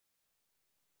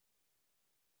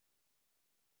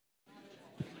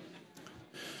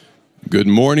Good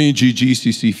morning,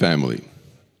 GGCC family.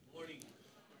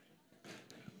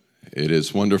 It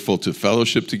is wonderful to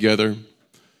fellowship together.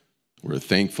 We're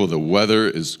thankful the weather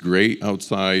is great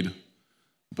outside,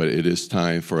 but it is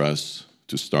time for us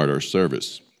to start our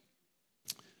service.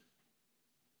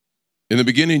 In the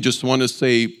beginning, just want to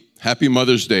say Happy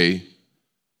Mother's Day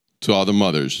to all the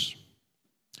mothers.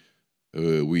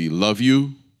 We love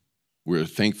you. We're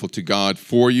thankful to God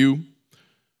for you.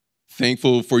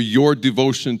 Thankful for your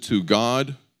devotion to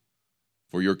God,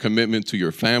 for your commitment to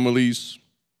your families.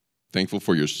 Thankful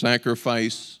for your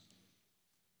sacrifice,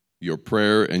 your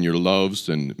prayer, and your loves.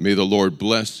 And may the Lord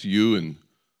bless you and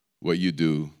what you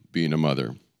do being a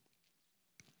mother.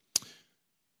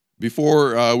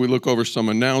 Before we look over some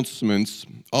announcements,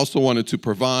 also wanted to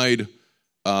provide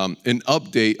an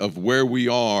update of where we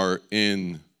are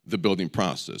in the building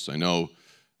process. I know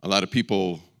a lot of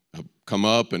people have come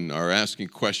up and are asking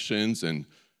questions, and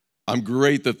I'm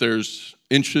great that there's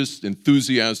interest,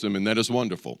 enthusiasm, and that is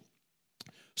wonderful.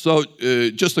 So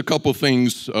just a couple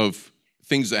things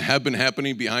that have been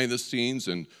happening behind the scenes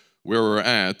and where we're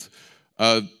at.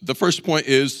 The first point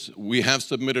is we have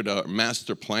submitted a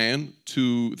master plan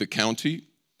to the county.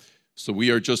 So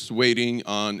we are just waiting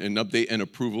on an update and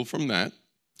approval from that.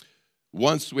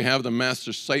 Once we have the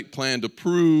master site plan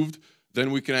approved,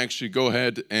 then we can actually go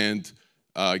ahead and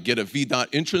get a VDOT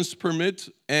entrance permit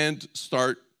and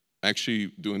start actually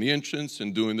doing the entrance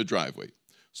and doing the driveway.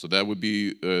 So that would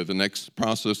be the next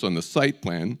process on the site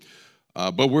plan.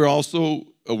 But we're also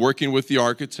working with the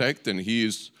architect, and he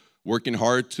is working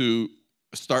hard to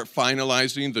start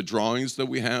finalizing the drawings that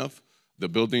we have, the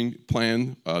building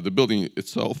plan, the building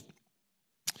itself.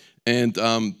 And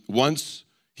once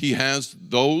he has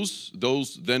those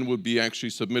then would be actually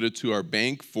submitted to our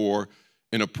bank for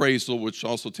an appraisal, which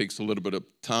also takes a little bit of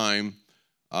time.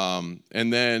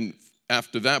 And then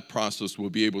after that process, we'll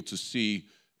be able to see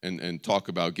and talk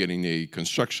about getting a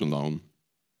construction loan.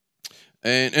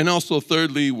 And also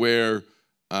thirdly, where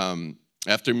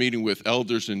after meeting with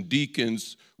elders and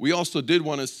deacons, we also did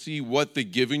want to see what the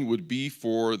giving would be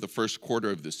for the first quarter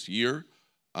of this year.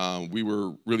 We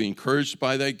were really encouraged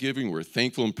by that giving. We're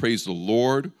thankful and praise the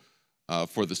Lord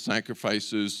for the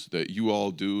sacrifices that you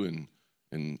all do and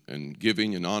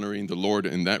giving and honoring the Lord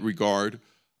in that regard.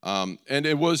 And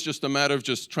it was just a matter of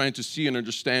just trying to see and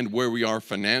understand where we are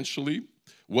financially,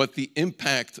 what the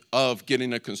impact of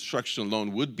getting a construction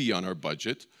loan would be on our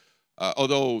budget.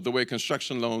 Although the way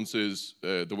construction loans is,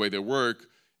 the way they work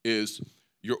is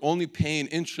you're only paying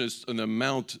interest on the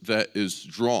amount that is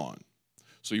drawn.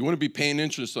 So you want to be paying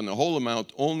interest on the whole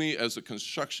amount only as the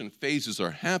construction phases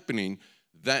are happening.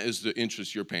 That is the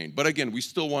interest you're paying. But again, we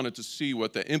still wanted to see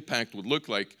what the impact would look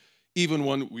like, even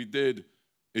when we did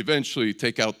eventually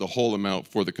take out the whole amount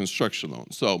for the construction loan.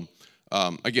 So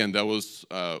again, that was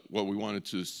what we wanted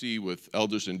to see with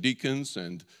elders and deacons,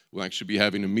 and we'll actually be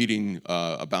having a meeting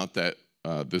about that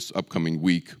this upcoming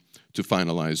week to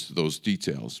finalize those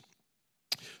details.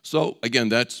 So again,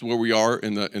 that's where we are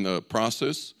in the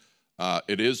process.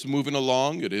 It is moving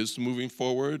along, it is moving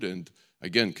forward, and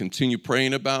again, continue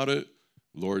praying about it.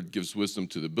 Lord gives wisdom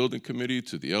to the building committee,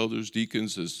 to the elders,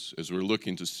 deacons, as we're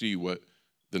looking to see what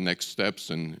the next steps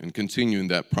and continuing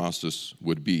that process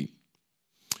would be.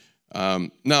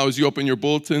 Now, as you open your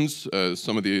bulletins,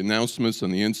 some of the announcements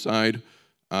on the inside,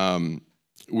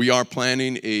 we are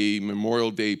planning a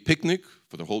Memorial Day picnic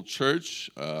for the whole church.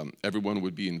 Everyone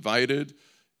would be invited.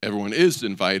 Everyone is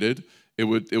invited. It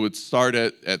would start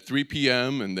at 3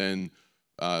 p.m. and then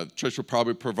church will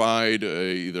probably provide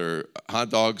either hot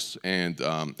dogs and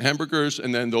hamburgers,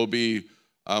 and then there'll be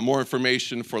more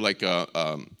information for like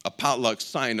a potluck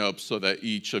sign-up so that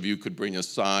each of you could bring a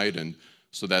side, and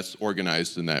so that's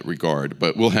organized in that regard.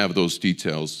 But we'll have those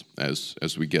details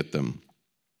as we get them.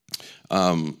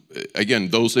 Again,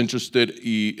 those interested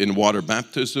in water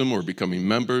baptism or becoming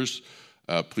members,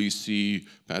 please see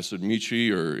Pastor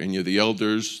Dmitry or any of the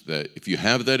elders that if you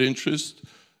have that interest,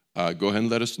 go ahead and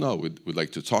let us know. We'd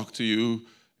like to talk to you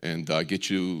and get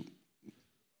you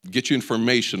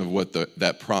information of what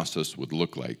that process would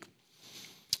look like.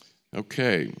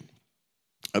 Okay.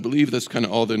 I believe that's kind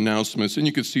of all the announcements, and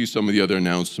you can see some of the other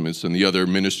announcements and the other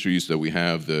ministries that we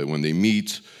have when they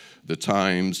meet, the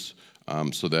times,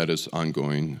 so that is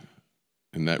ongoing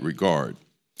in that regard.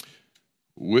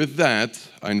 With that,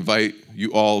 I invite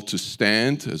you all to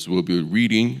stand as we'll be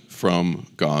reading from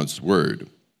God's Word.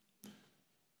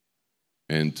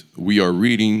 And we are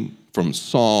reading from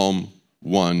Psalm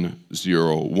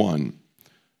 101.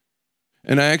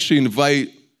 And I actually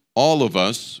invite all of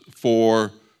us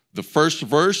for the first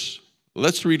verse.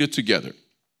 Let's read it together.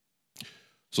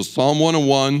 So Psalm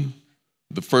 101,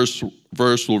 The first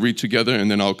verse we'll read together,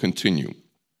 and then I'll continue.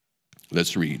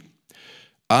 Let's read.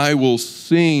 I will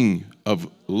sing of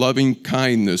loving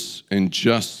kindness and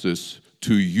justice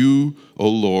to you, O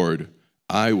Lord.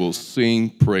 I will sing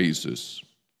praises.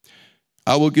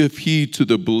 I will give heed to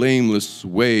the blameless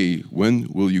way. When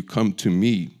will you come to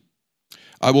me?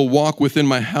 I will walk within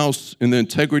my house in the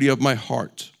integrity of my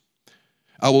heart.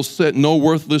 I will set no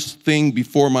worthless thing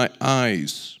before my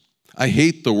eyes. I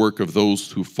hate the work of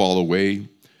those who fall away.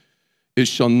 It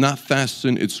shall not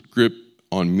fasten its grip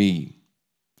on me.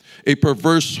 A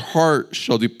perverse heart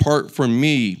shall depart from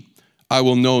me. I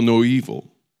will know no evil.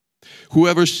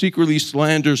 Whoever secretly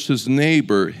slanders his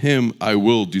neighbor, him I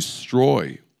will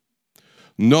destroy.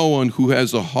 No one who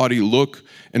has a haughty look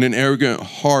and an arrogant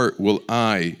heart will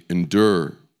I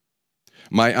endure.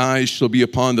 My eyes shall be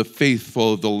upon the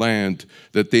faithful of the land,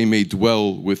 that they may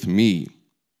dwell with me.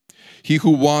 He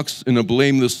who walks in a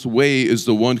blameless way is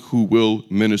the one who will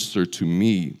minister to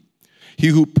me. He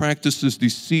who practices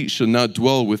deceit shall not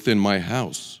dwell within my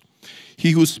house.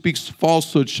 He who speaks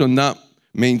falsehood shall not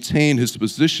maintain his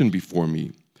position before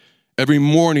me. Every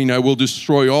morning I will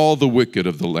destroy all the wicked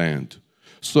of the land,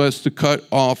 so as to cut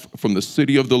off from the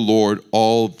city of the Lord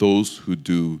all those who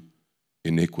do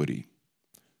iniquity.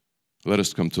 Let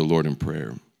us come to the Lord in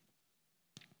prayer.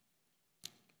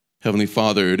 Heavenly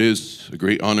Father, it is a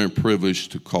great honor and privilege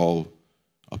to call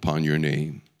upon your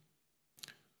name.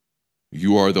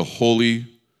 You are the holy,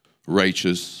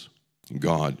 righteous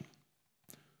God.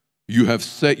 You have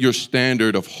set your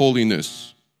standard of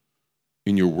holiness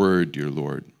in your word, dear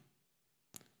Lord.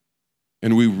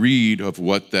 And we read of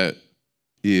what that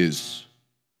is,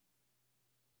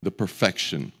 the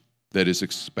perfection that is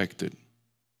expected.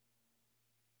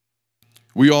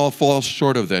 We all fall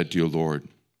short of that, dear Lord.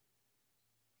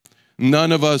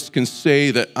 None of us can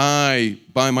say that I,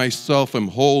 by myself, am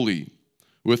holy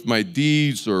with my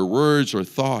deeds or words or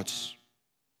thoughts.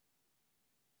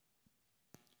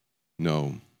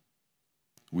 No,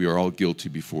 we are all guilty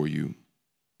before you.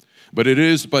 But it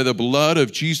is by the blood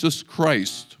of Jesus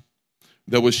Christ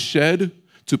that was shed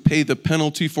to pay the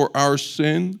penalty for our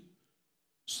sin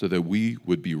so that we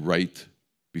would be right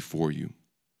before you.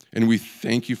 And we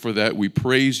thank you for that. We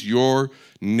praise your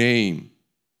name,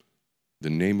 the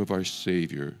name of our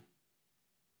Savior,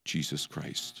 Jesus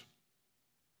Christ.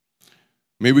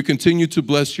 May we continue to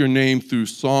bless your name through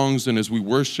songs and as we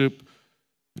worship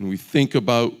and we think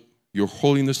about your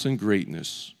holiness and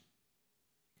greatness.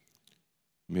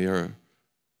 May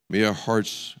our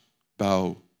hearts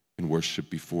bow and worship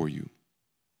before you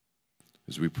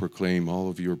as we proclaim all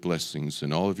of your blessings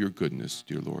and all of your goodness,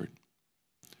 dear Lord.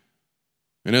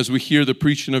 And as we hear the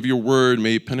preaching of your word,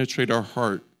 may it penetrate our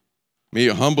heart. May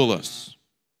it humble us.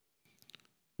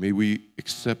 May we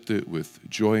accept it with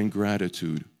joy and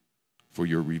gratitude for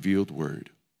your revealed word.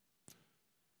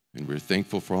 And we're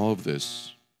thankful for all of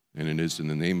this. And it is in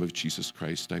the name of Jesus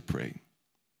Christ I pray.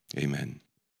 Amen.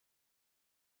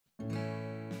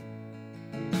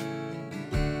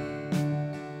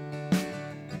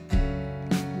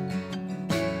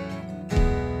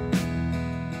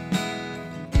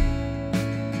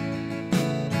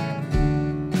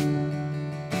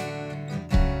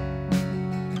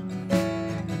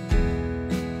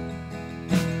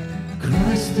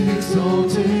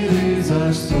 Exalted is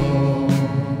our song,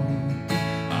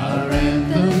 our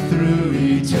anthem through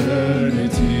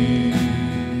eternity.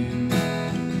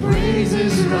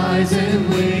 Praises rise and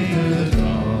wake the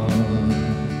dawn,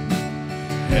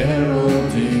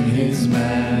 heralding his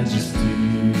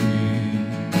majesty.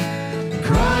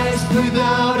 Christ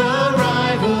without a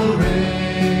rival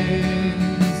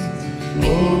reigns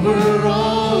over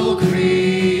all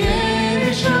creation.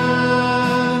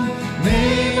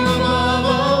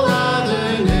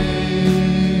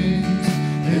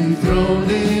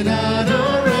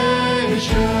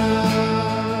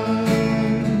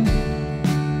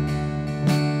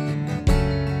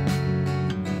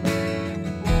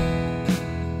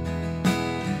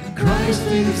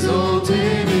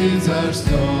 Exalted is our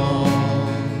song,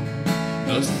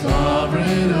 the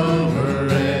sovereign over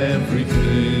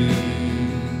everything.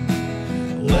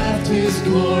 Left his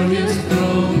glorious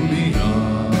throne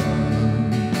beyond,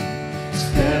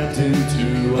 stepped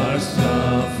into our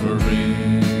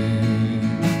suffering.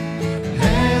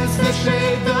 Hands that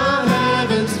shake the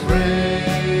heavens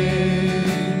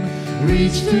frame,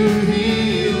 reach to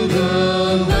heal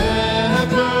the leper.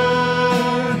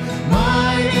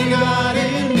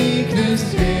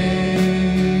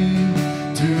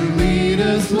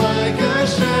 Like a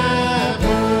shepherd,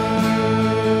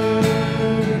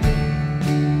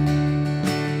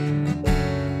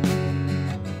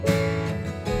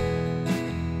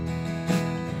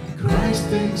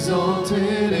 Christ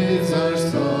exalted is our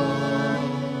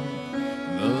song.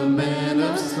 The man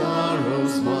of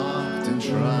sorrows mocked and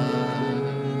tried,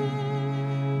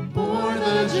 bore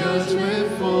the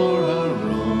judgment for our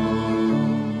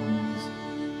wrongs,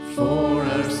 for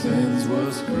our sins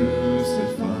was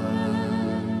crucified.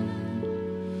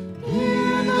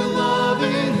 Hear the love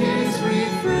in his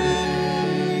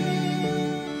refrain.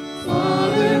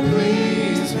 Father,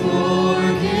 please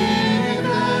forgive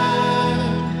them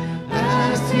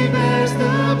as he bears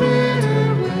the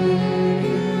bitter weight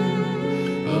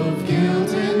of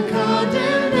guilt and condemnation.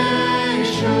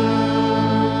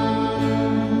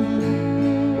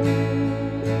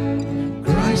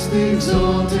 Christ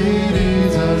exalted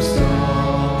is our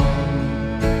song,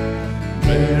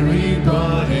 buried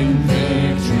but in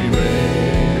victory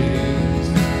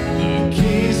raised. The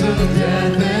keys of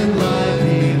death and life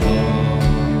belong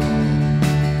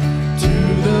to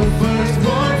the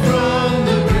firstborn from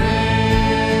the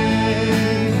grave.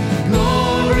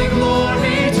 Glory,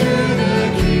 glory to the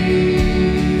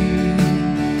King,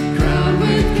 crowned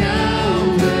with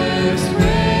countless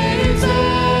praises.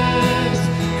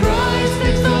 Christ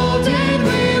exalted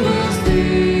we will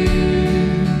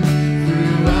sing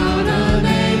throughout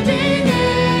unending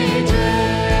ages.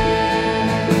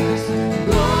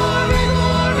 Glory,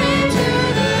 glory to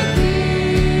the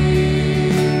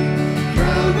King,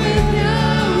 crowned with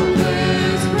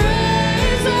countless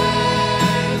praises.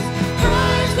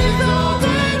 Christ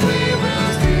exalted we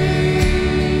will sing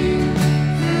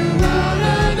throughout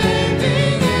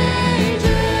unending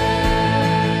ages.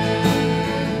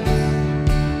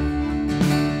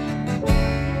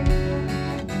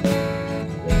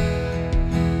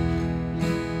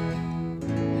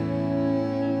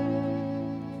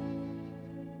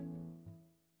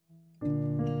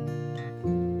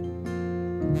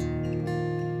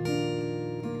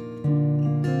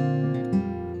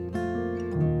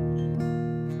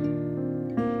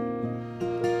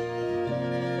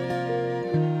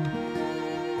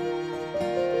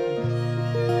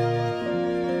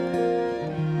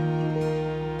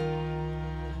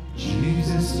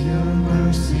 Jesus, your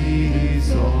mercy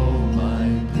is all my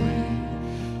plea.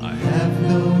 I have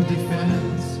no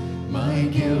defense, my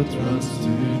guilt runs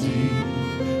too deep.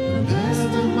 The best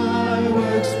of my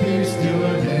works pierced your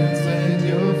hands and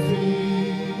your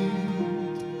feet.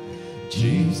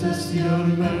 Jesus, your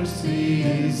mercy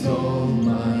is all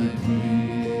my plea.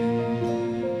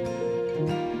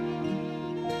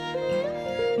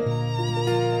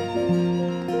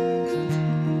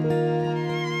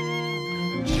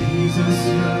 Jesus,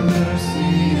 your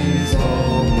mercy is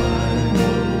all my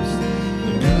boast.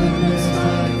 The goodness I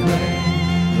claim,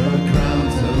 the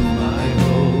crowns of my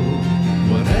hope.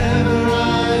 Whatever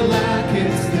I lack,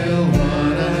 it's still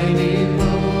what I need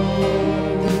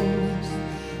most.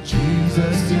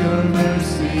 Jesus, your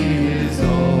mercy is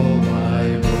all my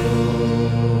boast.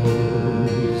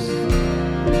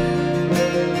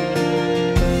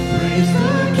 Praise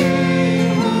the King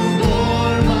who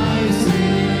bore my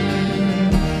sin,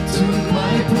 took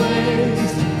my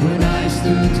place when I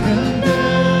stood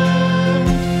condemned.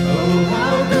 Oh,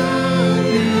 how good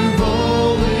you've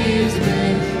always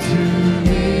been to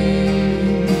me.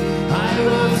 I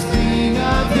will sing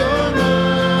of your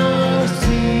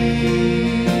mercy.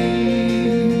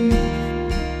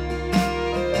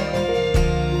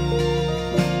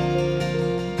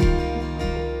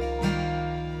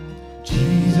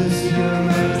 Jesus, your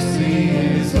mercy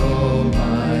is all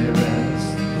my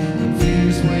rest. When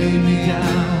fears weigh me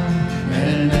down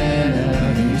and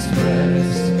enemies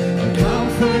press, a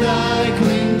comfort I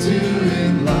cling to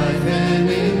in life and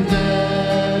in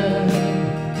death.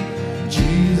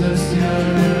 Jesus, your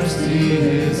mercy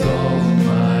is all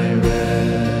my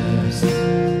rest.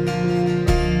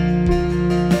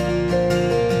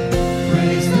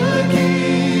 Praise the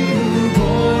King who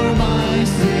bore my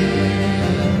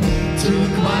sin,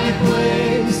 took my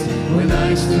place when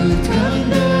I stood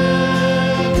condemned.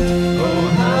 Oh,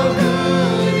 how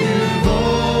good you've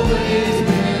always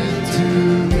been to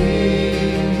me.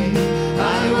 I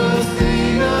will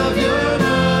sing of your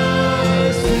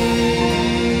mercy.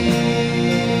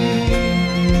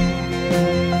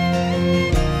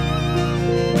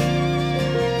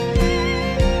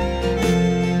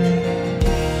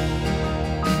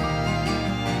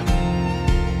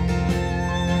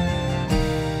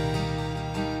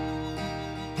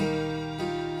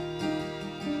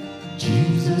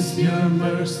 Jesus, your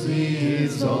mercy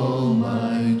is all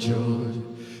my joy.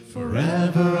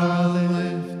 Forever I'll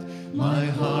lift my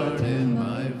heart and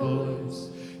my voice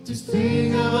to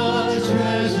sing of a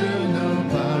treasure no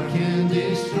power can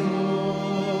destroy.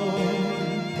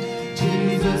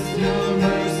 Jesus, your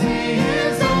mercy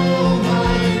is all my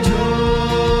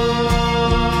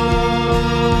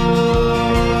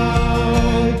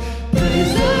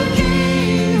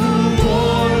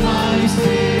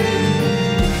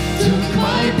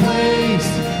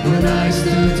when I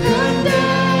stood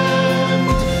condemned.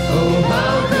 Oh,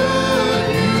 how good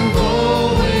you've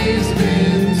always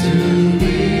been to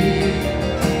me.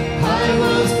 I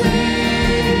was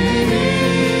bleeding.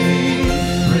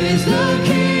 Praise the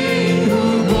King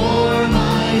who bore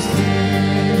my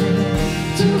sin,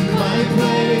 took my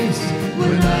place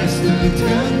when I stood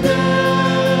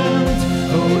condemned.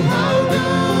 Oh, how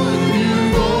good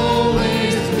you've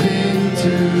always been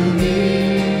to me.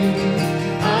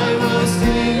 I will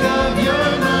sing of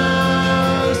your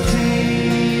mercy.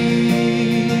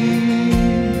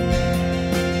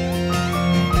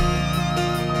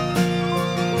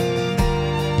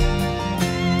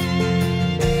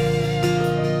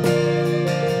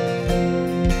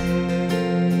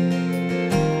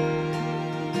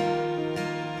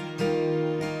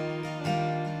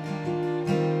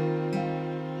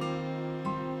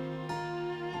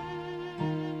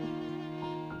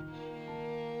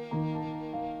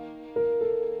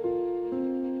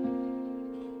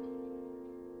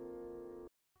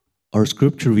 Our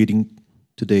scripture reading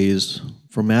today is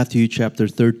from Matthew chapter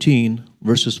 13,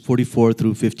 verses 44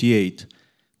 through 58.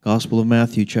 Gospel of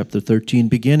Matthew chapter 13,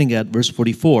 beginning at verse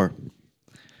 44.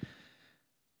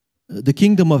 The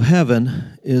kingdom of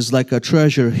heaven is like a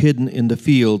treasure hidden in the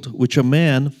field, which a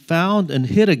man found and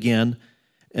hid again,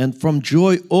 and from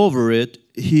joy over it,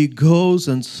 he goes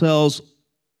and sells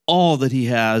all that he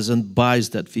has and buys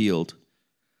that field.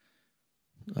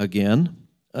 Again,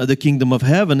 the kingdom of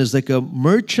heaven is like a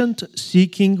merchant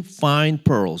seeking fine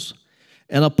pearls.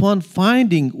 And upon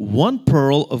finding one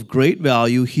pearl of great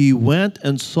value, he went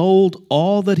and sold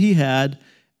all that he had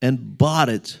and bought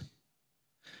it.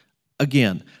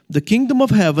 Again, the kingdom of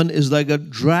heaven is like a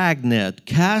dragnet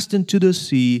cast into the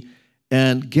sea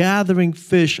and gathering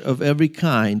fish of every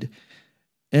kind.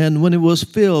 And when it was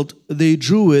filled, they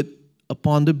drew it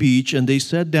upon the beach, and they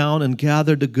sat down and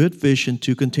gathered the good fish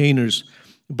into containers,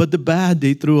 but the bad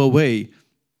they threw away.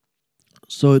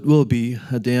 So it will be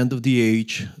at the end of the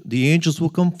age. The angels will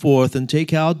come forth and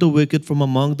take out the wicked from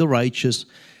among the righteous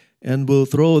and will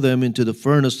throw them into the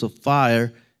furnace of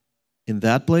fire. In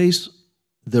that place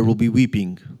there will be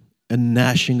weeping and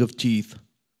gnashing of teeth.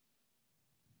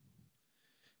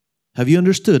 Have you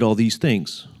understood all these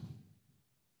things?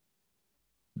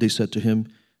 They said to him,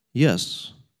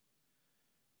 yes.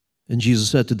 And Jesus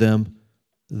said to them,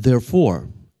 therefore,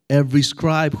 every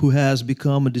scribe who has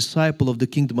become a disciple of the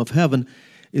kingdom of heaven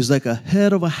is like a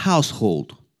head of a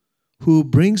household who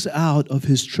brings out of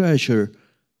his treasure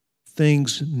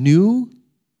things new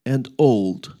and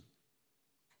old.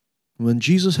 When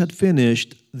Jesus had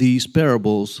finished these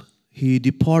parables, he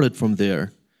departed from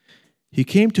there. He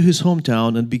came to his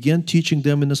hometown and began teaching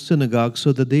them in the synagogue,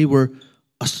 so that they were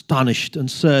astonished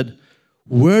and said,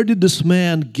 where did this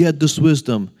man get this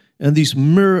wisdom and these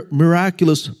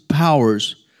miraculous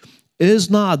powers?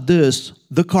 Is not this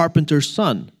the carpenter's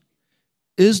son?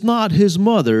 Is not his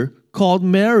mother called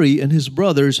Mary, and his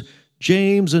brothers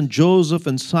James and Joseph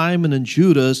and Simon and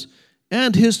Judas,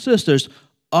 and his sisters,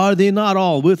 are they not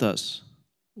all with us?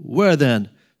 Where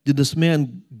then did this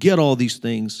man get all these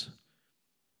things?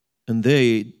 And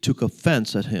they took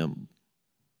offense at him.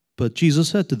 But Jesus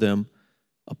said to them,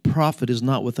 a prophet is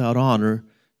not without honor,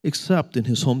 except in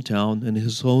his hometown and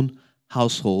his own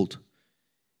household.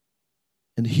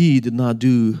 And he did not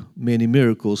do many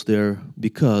miracles there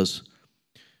because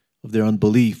of their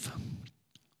unbelief.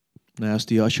 And I ask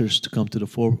the ushers to come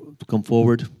come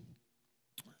forward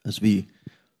as we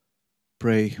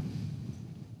pray.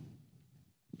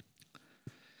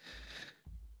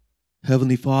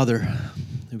 Heavenly Father,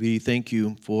 we thank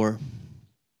you for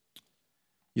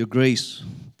your grace.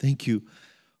 Thank you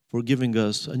for giving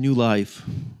us a new life,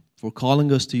 for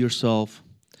calling us to yourself,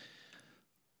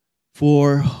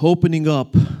 for opening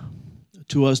up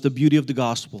to us the beauty of the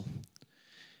gospel.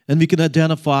 And we can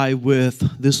identify with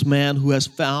this man who has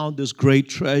found this great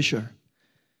treasure.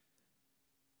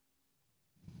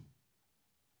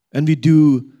 And we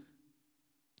do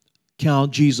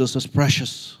count Jesus as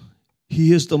precious.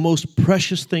 He is the most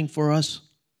precious thing for us.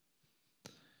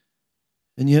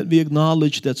 And yet we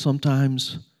acknowledge that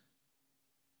sometimes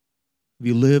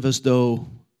we live as though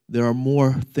there are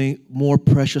more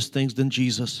precious things than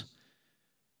Jesus.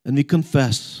 And we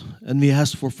confess and we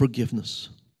ask for forgiveness.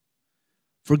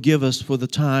 Forgive us for the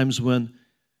times when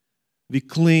we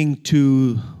cling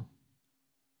to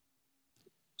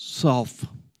self,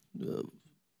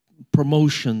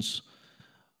 promotions,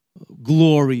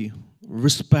 glory,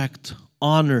 respect,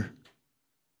 honor,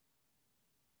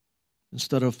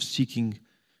 instead of seeking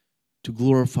to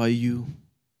glorify you.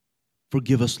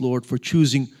 Forgive us, Lord, for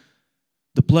choosing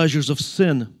the pleasures of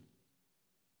sin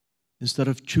instead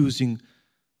of choosing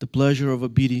the pleasure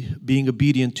of being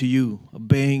obedient to you,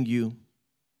 obeying you.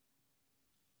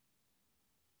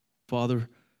 Father,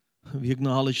 we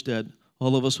acknowledge that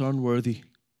all of us are unworthy.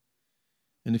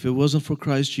 And if it wasn't for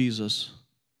Christ Jesus,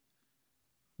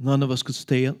 none of us could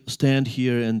stand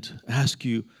here and ask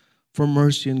you for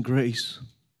mercy and grace.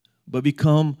 But we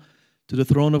come to the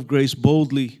throne of grace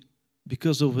boldly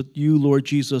because of what you, Lord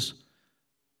Jesus,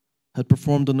 had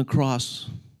performed on the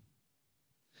cross.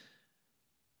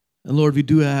 And Lord, we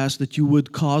do ask that you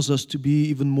would cause us to be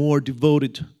even more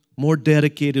devoted, more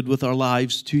dedicated with our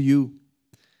lives to you.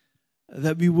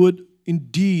 That we would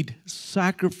indeed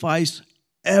sacrifice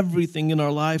everything in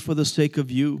our life for the sake of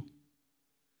you.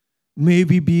 May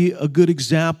we be a good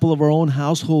example of our own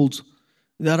households,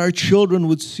 that our children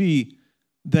would see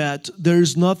that there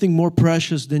is nothing more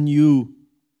precious than you.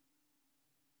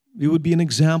 We would be an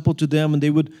example to them, and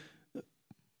they would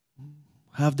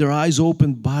have their eyes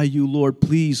opened by you, Lord.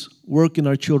 Please work in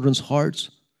our children's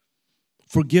hearts.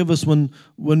 Forgive us when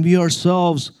we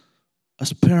ourselves,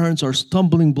 as parents, are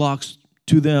stumbling blocks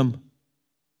to them.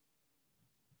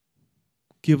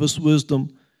 Give us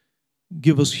wisdom.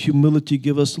 Give us humility.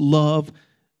 Give us love.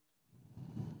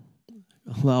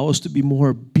 Allow us to be more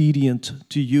obedient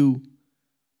to you.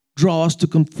 Draw us to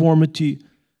conformity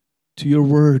to your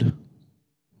word.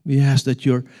 We ask that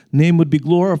your name would be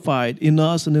glorified in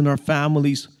us and in our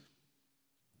families.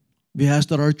 We ask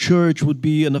that our church would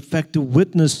be an effective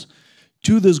witness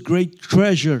to this great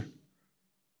treasure,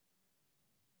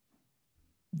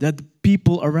 that the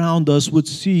people around us would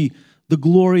see the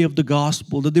glory of the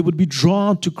gospel, that they would be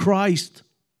drawn to Christ.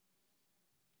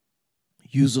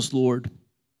 Use us, Lord.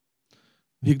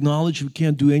 We acknowledge we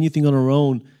can't do anything on our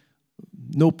own.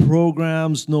 No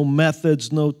programs, no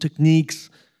methods, no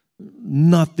techniques.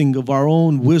 Nothing of our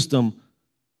own wisdom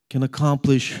can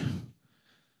accomplish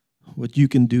what you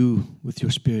can do with your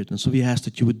Spirit. And so we ask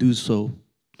that you would do so.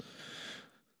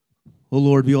 Oh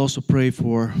Lord, we also pray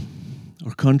for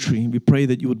our country. We pray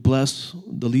that you would bless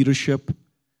the leadership.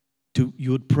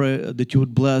 You would pray that you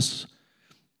would bless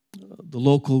the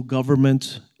local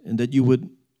government, and that you would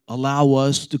allow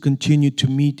us to continue to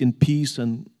meet in peace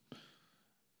and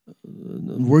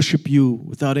worship you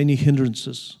without any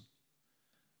hindrances.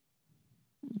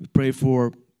 We pray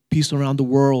for peace around the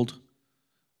world.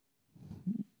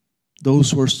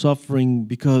 Those who are suffering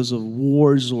because of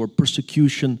wars or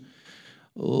persecution.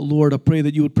 Oh, Lord, I pray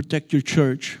that you would protect your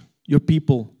church, your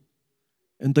people,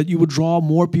 and that you would draw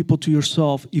more people to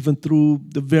yourself, even through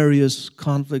the various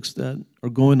conflicts that are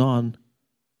going on.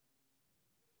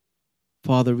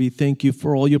 Father, we thank you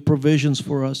for all your provisions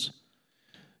for us.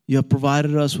 You have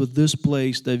provided us with this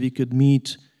place that we could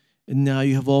meet, and now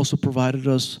you have also provided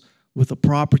us with a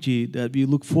property that we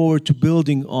look forward to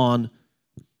building on.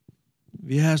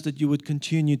 We ask that you would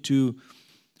continue to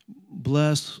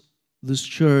bless this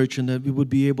church and that we would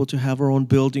be able to have our own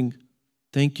building.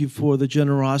 Thank you for the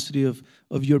generosity of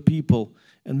your people.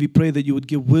 And we pray that you would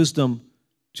give wisdom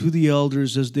to the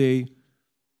elders as they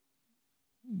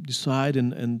decide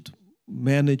and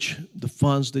manage the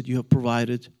funds that you have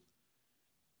provided.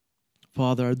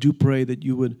 Father, I do pray that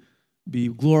you would be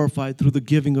glorified through the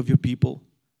giving of your people.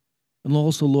 And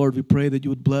also, Lord, we pray that you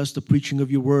would bless the preaching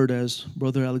of your word as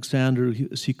Brother Aleksander,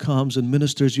 as he comes and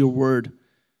ministers your word.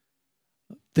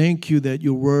 Thank you that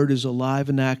your word is alive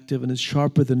and active and is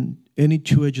sharper than any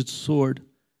two-edged sword.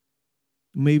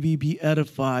 May we be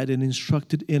edified and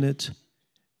instructed in it,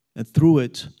 and through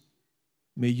it,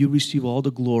 may you receive all the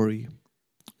glory.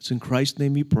 It's in Christ's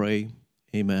name we pray.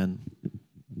 Amen.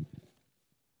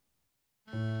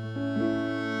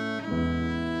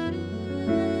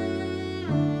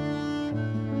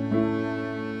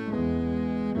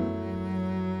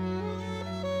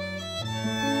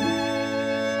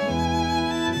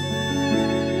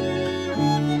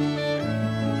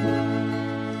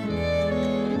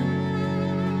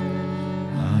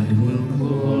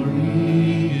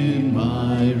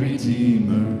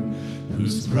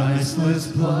 Priceless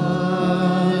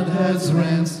blood has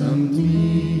ransomed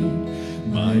me.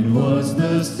 Mine was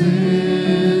the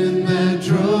sin that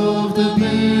drove the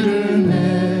bitter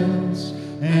nails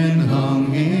and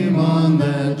hung him on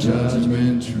that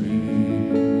judgment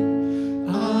tree.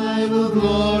 I will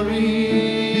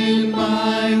glory in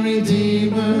my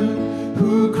Redeemer,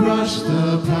 who crushed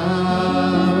the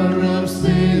power of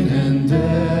sin and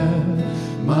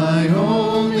death, my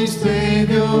only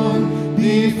Savior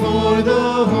before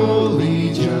the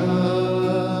holy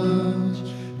judge,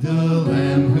 the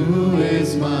Lamb who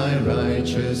is my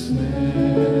righteousness,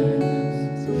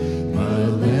 my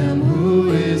Lamb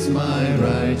who is my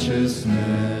righteousness.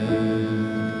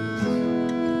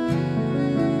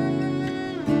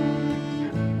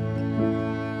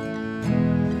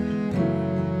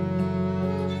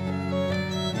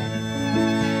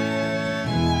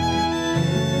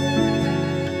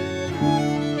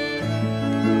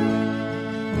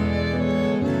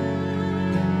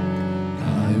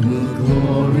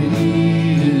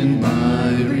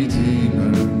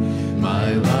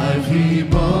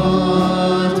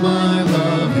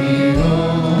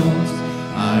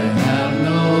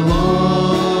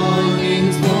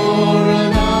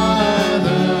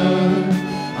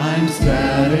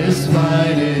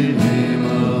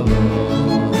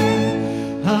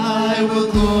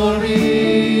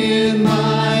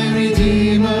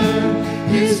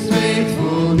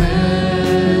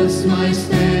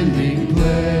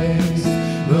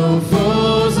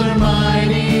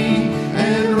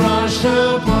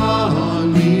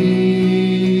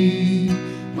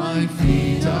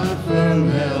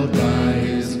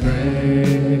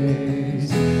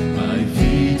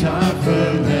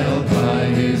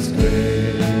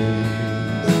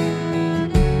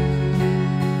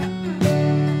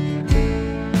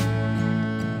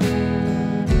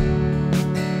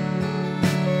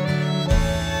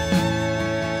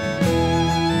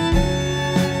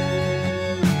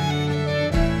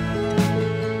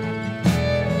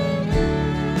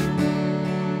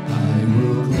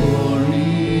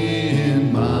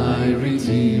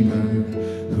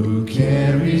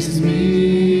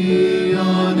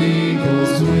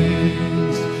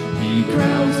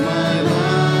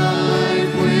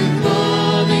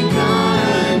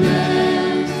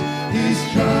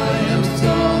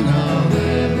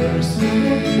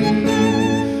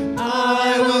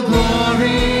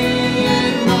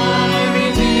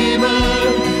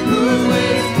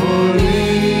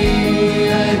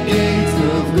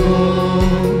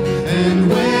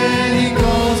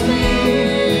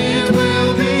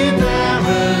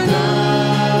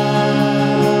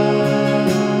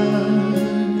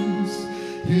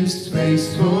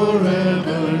 face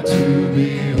forever to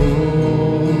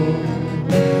behold,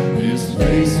 His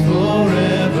face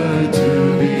forever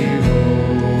to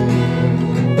behold,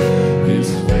 His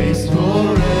face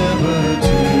forever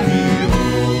to behold.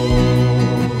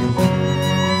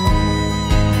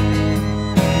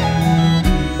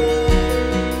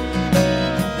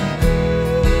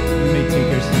 You may take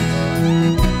your seats.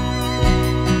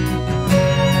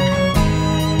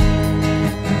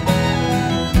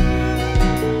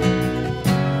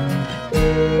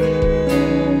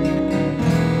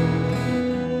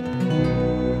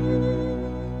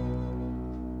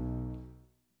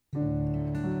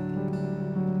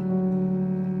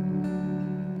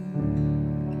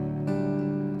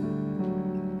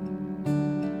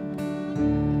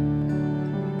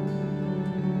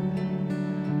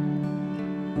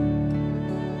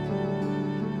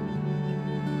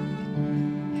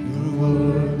 Your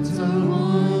words are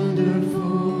wonderful,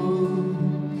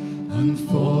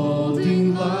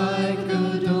 unfolding like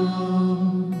a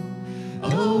dawn,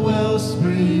 a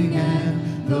wellspring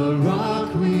and the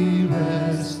rock we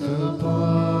rest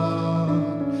upon.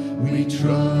 We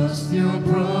trust your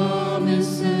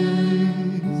promises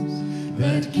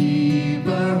that keep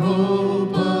our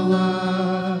hope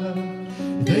alive.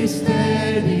 They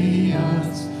steady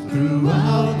us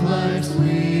throughout life's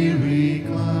weary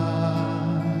climb.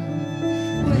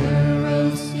 Where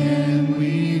else can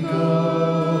we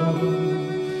go?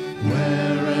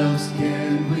 Where else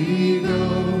can we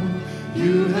go?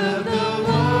 You have the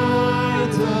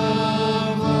words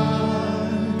of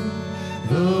life,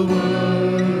 the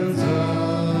words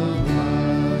of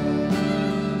life.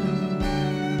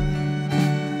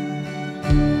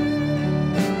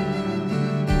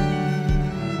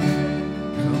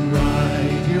 Come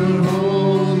write your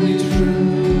holy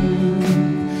truth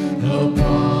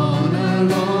upon our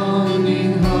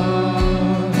longing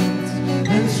hearts,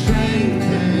 and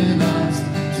strengthen us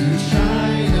to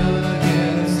shine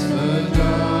against the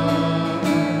dark,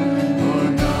 or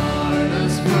guard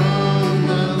us from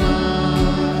the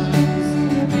lies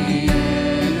the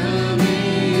enemy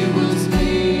will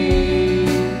speak.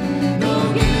 No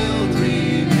guilt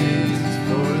remains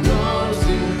for those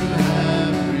who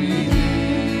have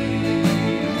redeemed.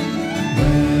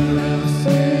 Where else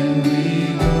can we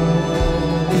go?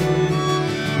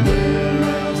 Where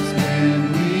else can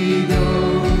we go?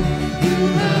 You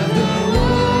have the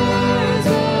words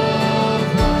of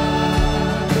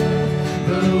life,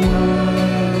 the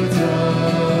words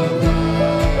of life.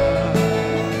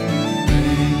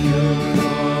 Make your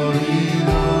glory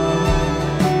known,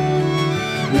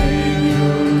 make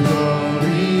your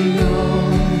glory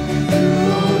known through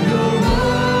all your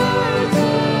words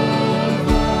of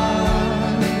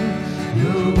life,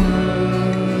 your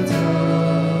words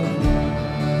of life.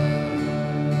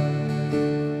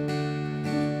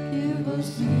 Give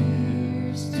us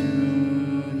ears to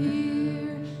hear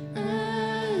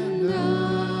and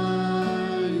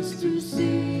eyes to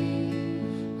see.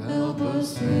 Help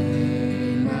us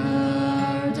in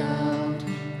our doubt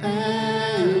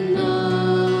and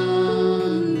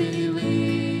unbelief.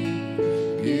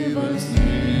 Give us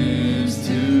ears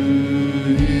to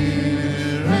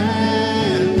hear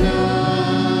and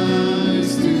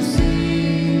eyes to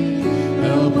see.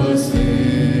 Help us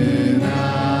in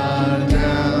our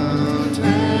doubt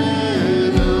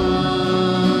and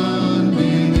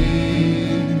unbelief.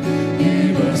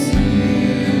 Give us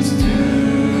ears to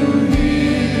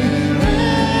hear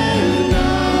and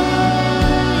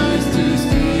eyes to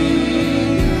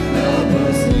see. Help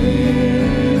us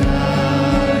in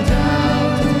our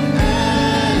doubt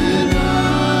and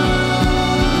unbelief.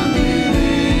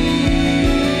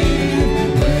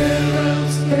 Where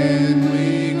else can we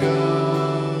go?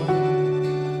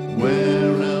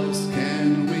 Where else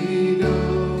can we go?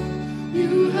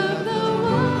 You have the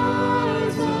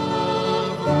words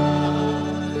of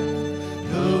life,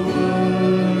 the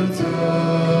words of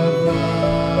life.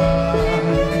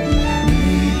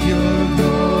 Make your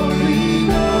glory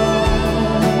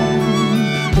known,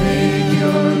 make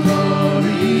your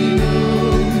glory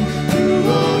known through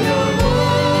all your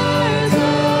words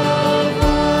of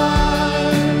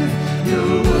life,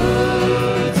 your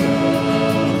words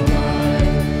of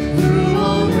life, through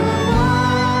all your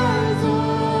words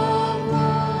of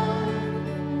life,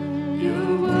 your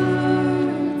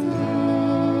words of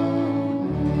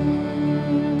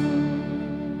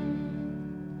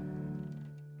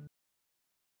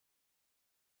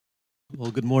Well,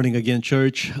 good morning again,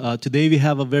 church. Today we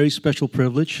have a very special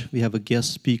privilege. We have a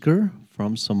guest speaker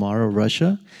from Samara,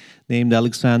 Russia, named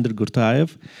Aleksander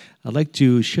Gurtaev. I'd like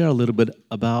to share a little bit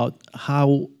about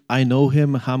how I know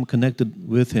him, how I'm connected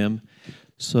with him.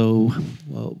 So,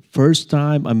 well, first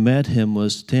time I met him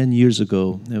was 10 years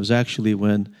ago. It was actually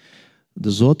when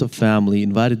the Zota family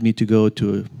invited me to go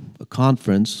to a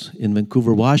conference in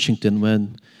Vancouver, Washington,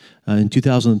 when in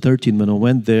 2013, when I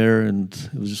went there, and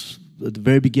it was at the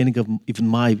very beginning of even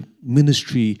my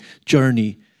ministry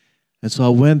journey. And so I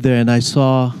went there and I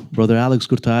saw Brother Alex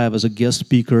Gurtaev as a guest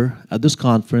speaker at this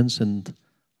conference, and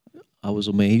I was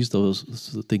amazed. I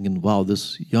was thinking, wow,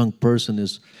 this young person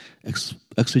is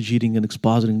exegeting and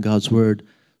expositing God's word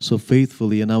so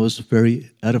faithfully, and I was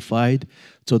very edified.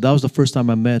 So that was the first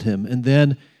time I met him. And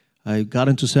then I got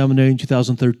into seminary in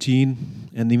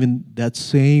 2013, and even that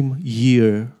same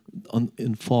year,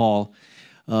 in fall,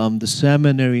 the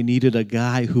seminary needed a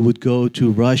guy who would go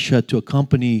to Russia to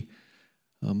accompany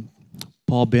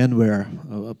Paul Benware,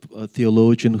 a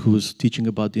theologian who was teaching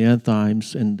about the end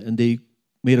times, and they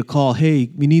made a call, hey,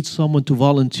 we need someone to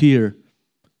volunteer.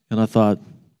 And I thought,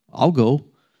 I'll go.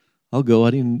 I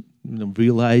didn't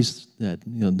realize that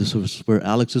this was where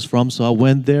Alex is from, so I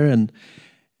went there, and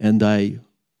I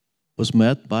was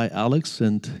met by Alex,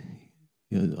 and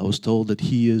I was told that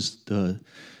he is the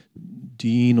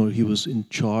dean, or he was in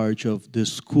charge of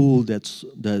this school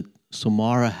that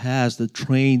Samara has that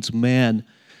trains men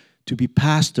to be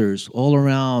pastors all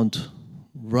around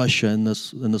Russia and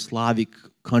the Slavic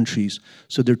countries.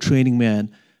 So they're training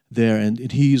men there,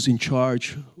 and he's in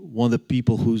charge, one of the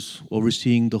people who's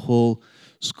overseeing the whole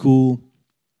school.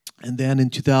 And then in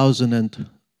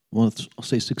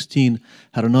 2016,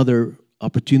 had another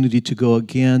opportunity to go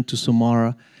again to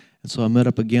Samara. And so I met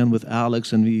up again with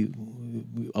Alex, and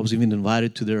I was even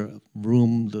invited to their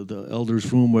room, the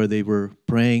elders' room, where they were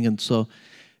praying. And so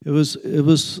it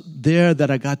was there that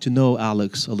I got to know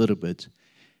Alex a little bit.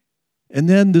 And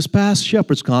then this past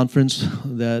Shepherd's Conference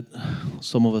that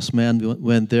some of us men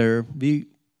went there, we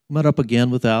met up again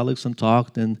with Alex and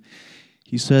talked, and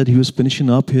he said he was finishing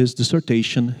up his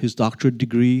dissertation, his doctorate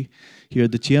degree here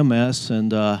at the TMS,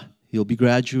 and he'll be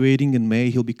graduating in May.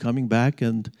 He'll be coming back,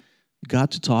 and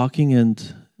got to talking,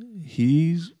 and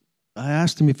I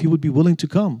asked him if he would be willing to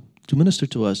come to minister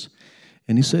to us,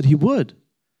 and he said he would.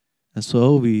 And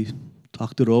so we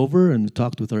talked it over, and we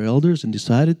talked with our elders and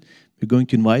decided we're going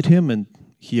to invite him, and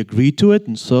he agreed to it.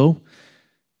 And so,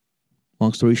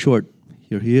 long story short,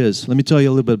 here he is. Let me tell you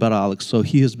a little bit about Alex. So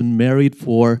he has been married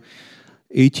for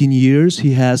 18 years.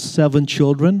 He has 7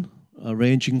 children,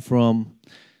 ranging from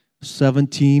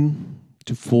 17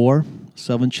 to 4.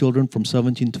 7 children from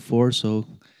 17 to 4, so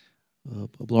a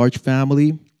large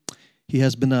family. He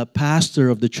has been a pastor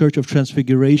of the Church of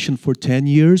Transfiguration for 10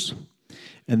 years.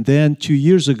 And then 2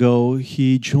 years ago,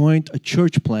 he joined a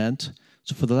church plant.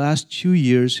 So for the last 2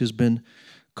 years, he's been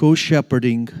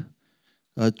co-shepherding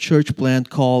a church plant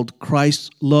called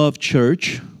Christ Love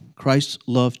Church. Christ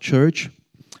Love Church.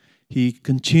 He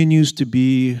continues to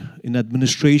be in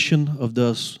administration of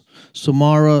the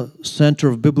Samara Center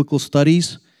of Biblical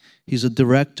Studies. He's a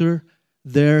director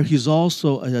there. He's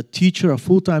also a teacher, a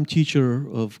full-time teacher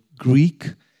of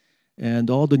Greek and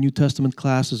all the New Testament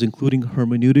classes, including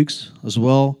hermeneutics as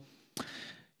well.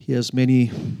 He has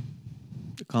many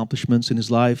accomplishments in his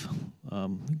life,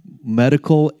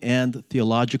 medical and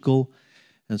theological.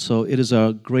 And so it is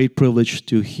a great privilege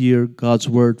to hear God's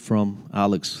word from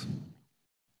Alex.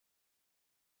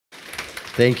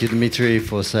 Thank you, Dmitry,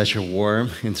 for such a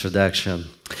warm introduction.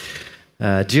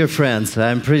 Dear friends,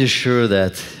 I'm pretty sure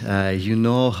that you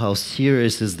know how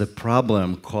serious is the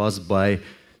problem caused by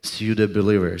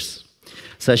pseudo-believers.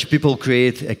 Such people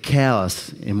create a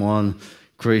chaos among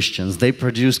Christians. They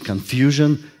produce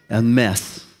confusion and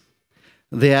mess.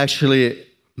 They actually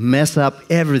mess up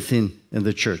everything in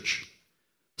the church.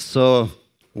 So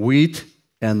wheat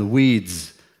and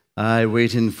weeds are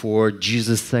waiting for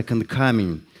Jesus' second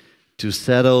coming to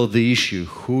settle the issue,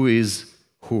 who is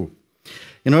who.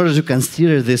 In order to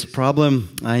consider this problem,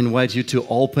 I invite you to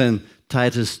open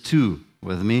Titus 2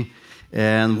 with me,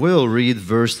 and we'll read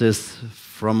verses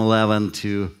from 11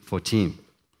 to 14.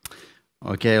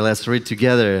 Okay, let's read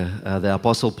together. The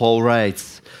Apostle Paul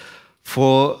writes,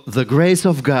 "For the grace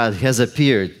of God has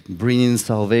appeared, bringing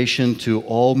salvation to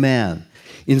all men,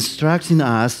 instructing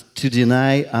us to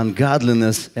deny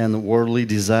ungodliness and worldly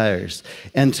desires,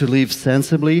 and to live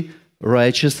sensibly,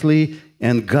 righteously,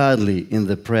 and godly in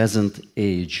the present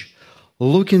age,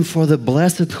 looking for the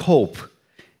blessed hope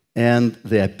and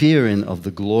the appearing of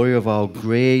the glory of our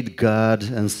great God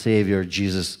and Savior,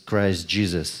 Jesus Christ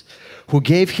Jesus, who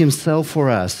gave himself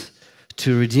for us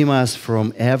to redeem us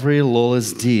from every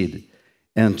lawless deed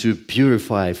and to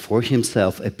purify for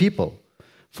himself a people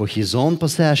for his own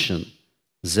possession,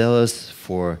 zealous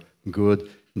for good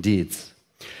deeds."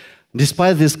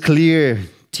 Despite this clear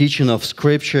teaching of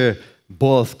Scripture,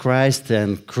 both Christ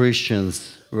and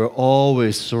Christians were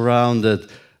always surrounded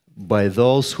by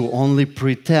those who only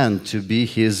pretend to be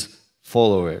his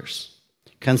followers.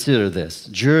 Consider this.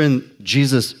 During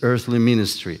Jesus' earthly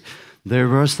ministry, there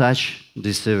were such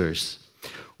deceivers,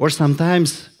 or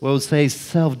sometimes we would say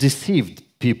self-deceived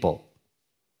people.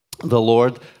 The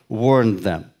Lord warned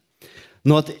them.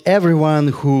 Not everyone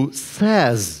who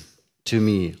says to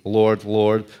me, Lord,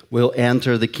 Lord, will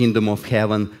enter the kingdom of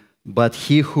heaven, but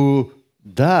he who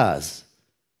does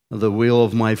the will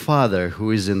of my Father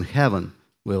who is in heaven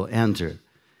will enter.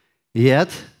 Yet,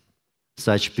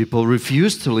 such people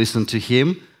refuse to listen to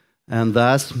him, and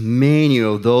thus many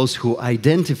of those who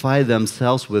identify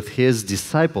themselves with his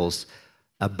disciples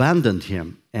abandoned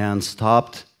him and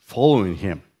stopped following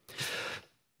him.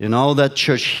 You know that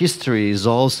church history is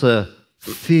also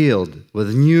filled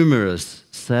with numerous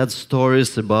sad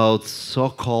stories about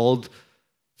so-called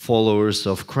followers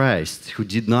of Christ who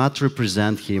did not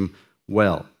represent him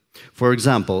well. For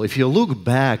example, if you look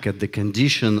back at the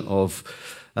condition of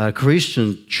a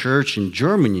Christian church in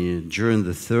Germany during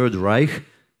the Third Reich,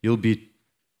 you'll be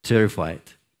terrified,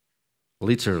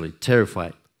 literally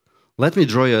terrified. Let me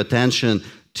draw your attention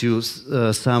to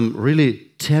some really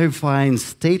terrifying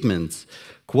statements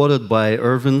quoted by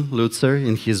Erwin Lutzer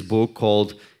in his book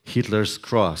called Hitler's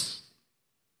Cross.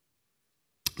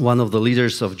 One of the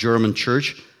leaders of German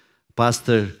church,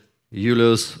 Pastor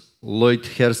Julius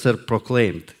Leutherser,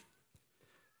 proclaimed,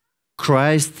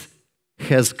 Christ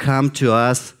has come to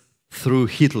us through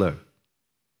Hitler.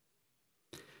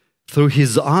 Through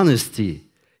his honesty,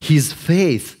 his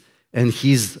faith, and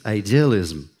his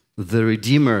idealism, the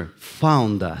Redeemer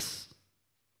found us.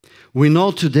 We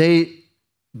know today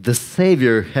the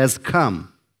Savior has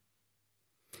come.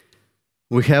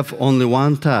 We have only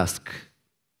one task: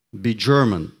 be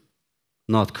German,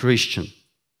 not Christian.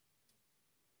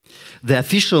 The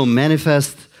official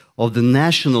manifest of the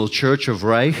National Church of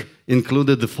Reich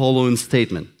included the following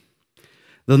statement.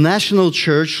 The National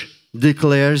Church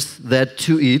declares that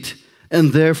to it,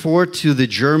 and therefore to the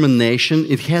German nation,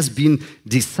 it has been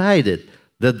decided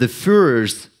that the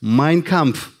Führer's Mein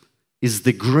Kampf is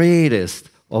the greatest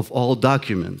of all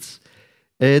documents.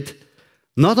 It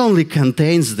not only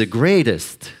contains the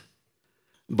greatest,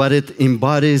 but it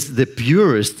embodies the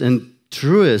purest and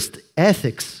truest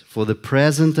ethics for the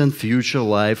present and future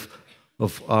life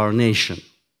of our nation.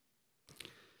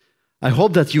 I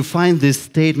hope that you find these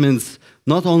statements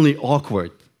not only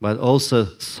awkward, but also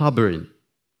sobering.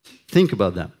 Think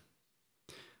about them.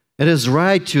 It is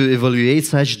right to evaluate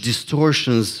such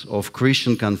distortions of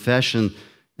Christian confession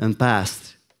and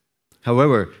past.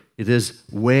 However, it is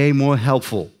way more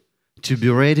helpful to be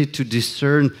ready to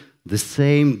discern the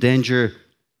same danger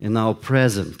in our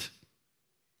present.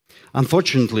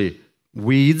 Unfortunately,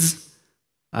 weeds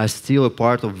are still a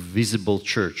part of visible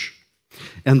church.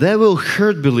 And they will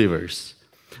hurt believers.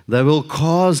 They will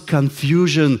cause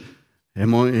confusion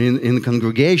in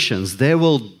congregations. They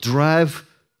will drive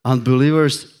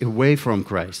unbelievers away from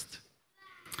Christ.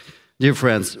 Dear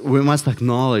friends, we must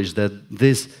acknowledge that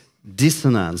this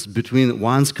dissonance between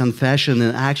one's confession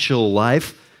and actual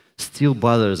life still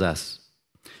bothers us.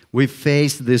 We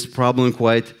face this problem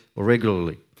quite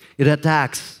regularly. It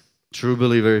attacks true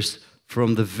believers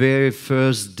from the very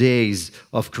first days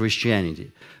of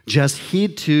Christianity. Just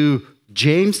heed to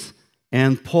James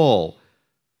and Paul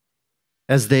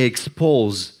as they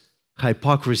expose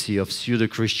hypocrisy of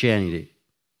pseudo-Christianity.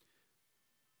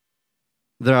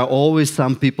 There are always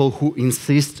some people who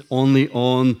insist only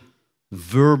on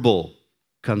verbal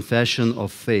confession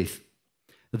of faith.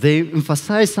 They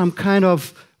emphasize some kind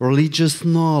of religious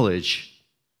knowledge.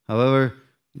 However,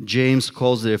 James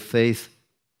calls their faith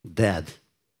dead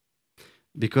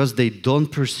because they don't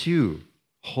pursue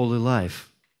holy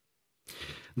life.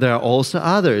 There are also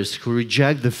others who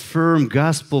reject the firm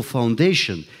gospel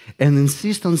foundation and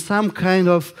insist on some kind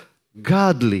of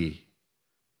godly,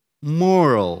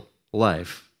 moral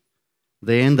life.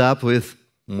 They end up with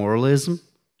moralism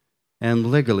and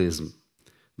legalism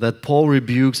that Paul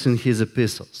rebukes in his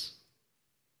epistles.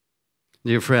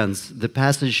 Dear friends, the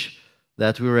passage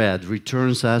that we read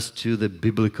returns us to the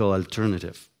biblical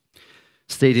alternative,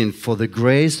 stating, "For the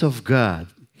grace of God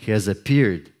has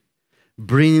appeared,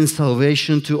 bringing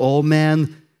salvation to all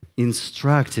men,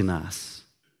 instructing us."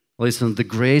 Listen, the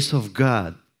grace of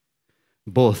God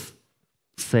both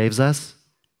saves us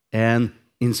and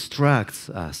instructs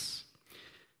us.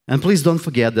 And please don't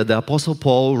forget that the Apostle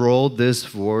Paul wrote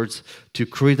these words to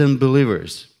Cretan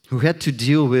believers who had to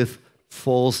deal with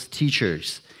false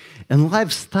teachers. And the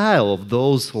lifestyle of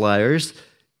those liars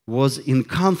was in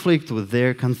conflict with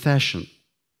their confession.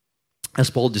 as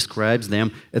Paul describes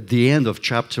them at the end of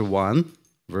chapter 1,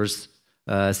 verse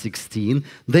 16,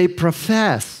 they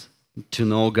profess to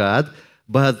know God,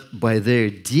 but by their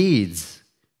deeds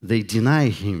they deny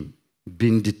Him,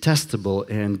 being detestable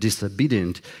and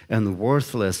disobedient and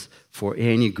worthless for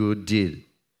any good deed.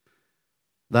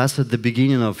 Thus, at the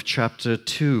beginning of chapter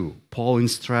 2, Paul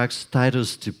instructs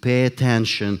Titus to pay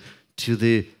attention to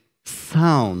the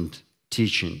sound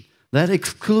teaching that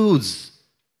excludes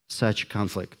such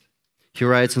conflict. He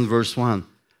writes in verse 1,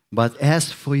 "But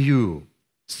as for you,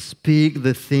 speak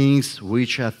the things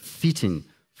which are fitting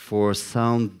for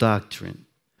sound doctrine."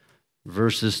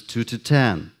 Verses 2 to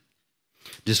 10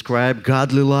 describe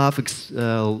godly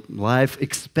life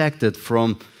expected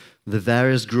from the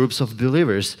various groups of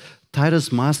believers.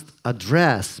 Titus must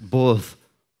address both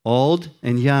old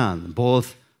and young,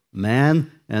 both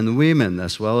men and women,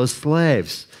 as well as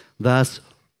slaves. Thus,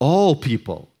 all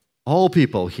people,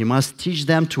 he must teach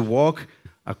them to walk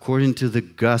according to the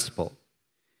gospel.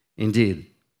 Indeed,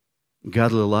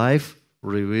 godly life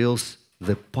reveals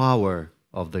the power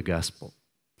of the gospel.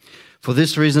 For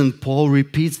this reason, Paul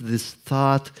repeats this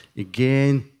thought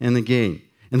again and again.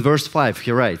 In verse 5,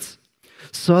 he writes,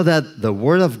 "So that the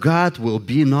word of God will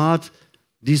be not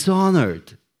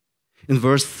dishonored." In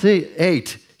verse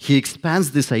 8, he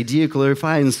expands this idea,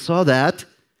 clarifying, "So that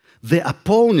the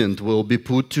opponent will be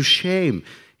put to shame,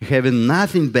 having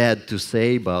nothing bad to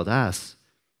say about us."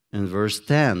 In verse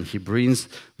 10, he brings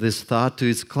this thought to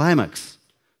its climax,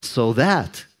 "So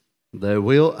that they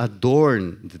will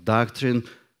adorn the doctrine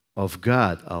of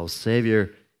God, our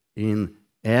Savior, in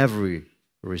every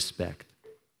respect."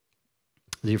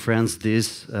 Dear friends,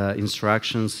 these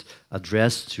instructions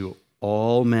addressed to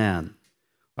all men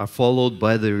are followed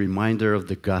by the reminder of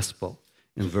the gospel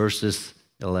in verses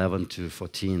 11 to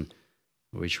 14,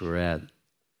 which we read.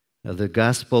 The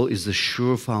gospel is the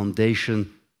sure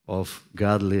foundation of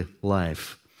godly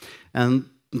life. And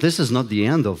this is not the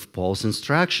end of Paul's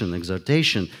instruction,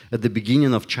 exhortation. At the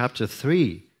beginning of chapter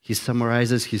 3, he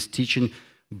summarizes his teaching,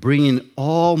 bringing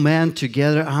all men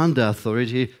together under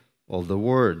authority of the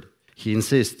word. He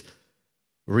insists,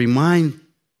 remind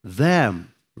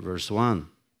them, verse 1,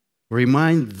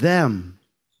 remind them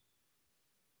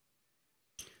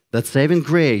that saving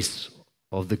grace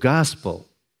of the gospel,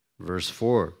 verse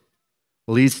 4,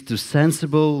 leads to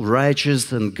sensible,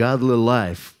 righteous, and godly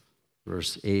life,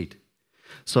 verse 8.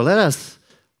 So let us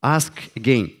ask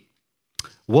again,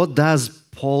 what does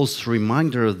Paul's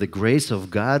reminder of the grace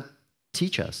of God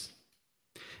teach us?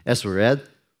 As we read,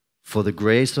 "For the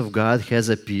grace of God has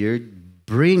appeared,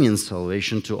 bringing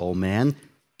salvation to all men,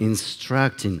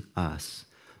 instructing us."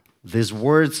 These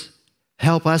words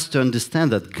help us to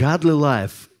understand that godly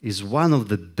life is one of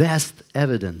the best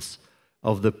evidence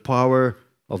of the power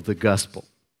of the gospel.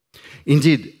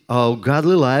 Indeed, our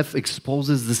godly life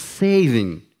exposes the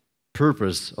saving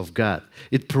purpose of God.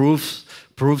 It proves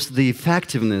the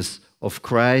effectiveness of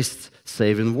Christ's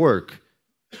saving work.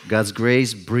 God's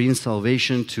grace brings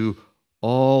salvation to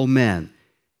all men.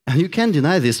 And you can't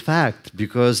deny this fact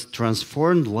because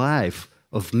transformed life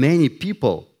of many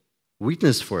people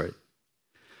witness for it.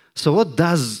 So what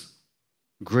does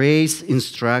grace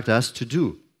instruct us to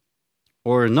do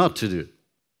or not to do?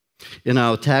 In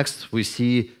our text, we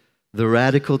see the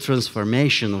radical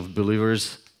transformation of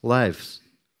believers' lives,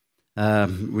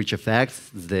 which affects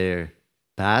their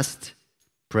past,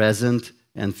 present,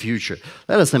 and future.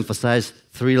 Let us emphasize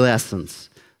three lessons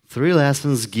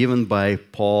given by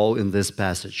Paul in this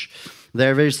passage.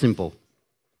 They're very simple.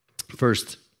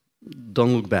 First,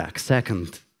 don't look back.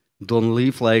 Second, don't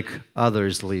live like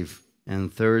others live.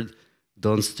 And third,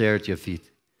 don't stare at your feet.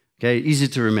 Okay, easy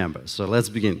to remember. So let's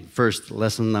begin. First,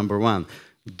 lesson number 1,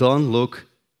 don't look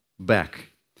back.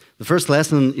 The first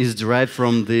lesson is derived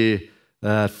from the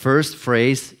first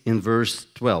phrase in verse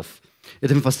 12.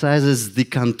 It emphasizes the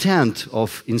content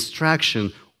of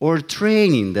instruction or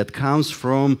training that comes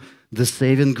from the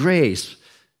saving grace.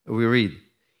 We read,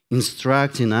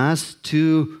 instructing us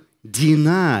to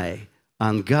deny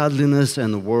ungodliness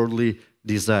and worldly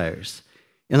desires.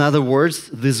 In other words,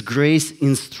 this grace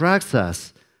instructs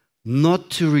us not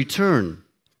to return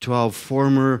to our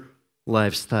former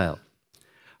lifestyle.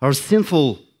 Our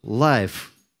sinful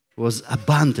life was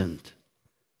abandoned,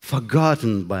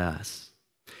 forgotten by us.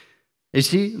 You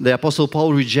see, the Apostle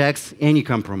Paul rejects any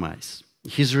compromise.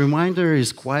 His reminder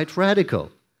is quite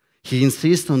radical. He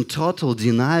insists on total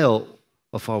denial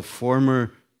of our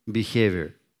former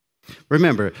behavior.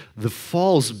 Remember, the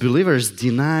false believers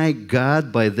deny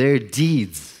God by their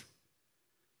deeds.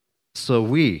 So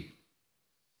we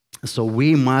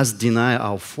must deny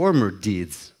our former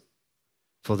deeds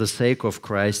for the sake of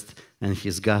Christ and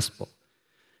His gospel.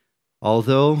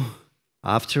 Although,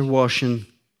 after washing,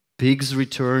 pigs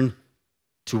return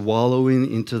to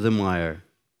wallowing into the mire,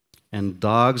 and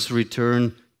dogs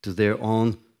return to their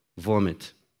own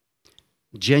vomit.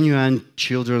 Genuine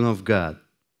children of God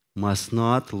must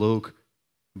not look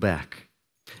back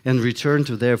and return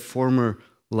to their former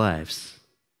lives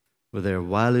with their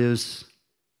values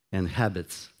and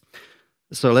habits.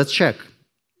 So let's check.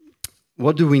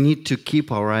 What do we need to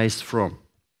keep our eyes from?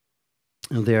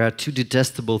 And there are two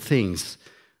detestable things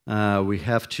we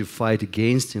have to fight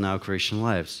against in our Christian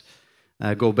lives.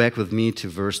 Go back with me to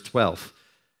verse 12.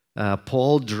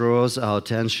 Paul draws our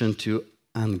attention to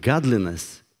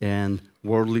ungodliness and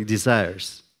worldly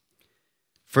desires.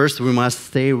 First, we must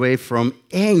stay away from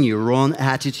any wrong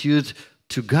attitude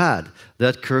to God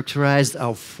that characterized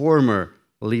our former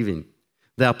living.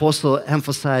 The apostle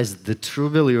emphasized the true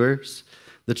believers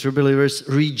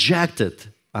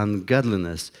rejected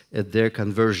ungodliness at their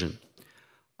conversion.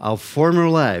 Our former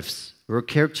lives were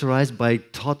characterized by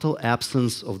total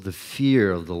absence of the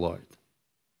fear of the Lord.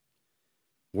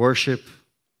 Worship,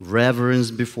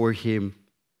 reverence before Him.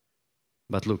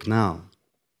 But look now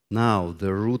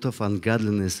the root of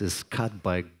ungodliness is cut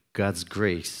by God's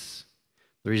grace.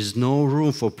 There is no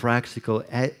room for practical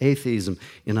atheism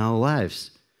in our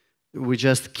lives. We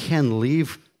just can't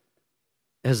live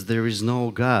as there is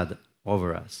no God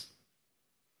over us.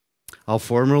 Our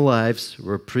former lives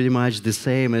were pretty much the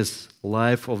same as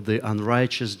life of the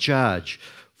unrighteous judge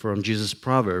from Jesus'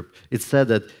 proverb. It said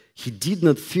that he did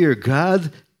not fear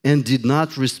God and did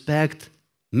not respect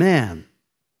man.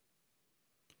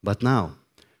 But now,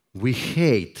 we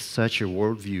hate such a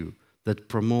worldview that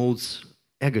promotes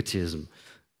egotism,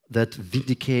 that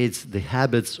vindicates the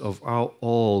habits of our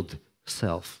old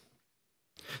self.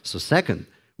 So second,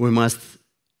 we must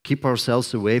keep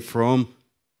ourselves away from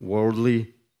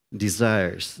worldly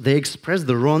desires. They express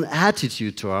the wrong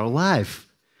attitude to our life.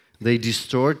 They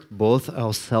distort both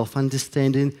our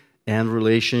self-understanding and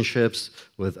relationships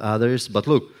with others. But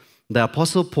look, the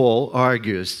Apostle Paul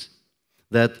argues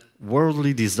that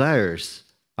worldly desires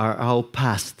are our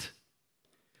past,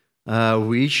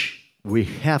 which we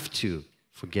have to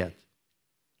forget.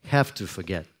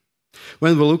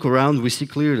 When we look around, we see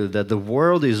clearly that the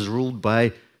world is ruled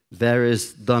by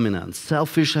various dominants,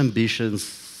 selfish ambitions,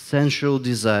 sensual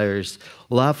desires,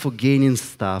 love for gaining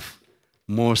stuff,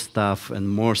 and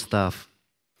more stuff.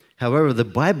 However, the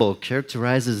Bible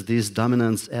characterizes these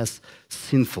dominants as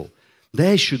sinful.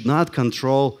 They should not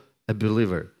control a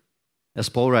believer. As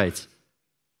Paul writes,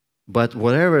 but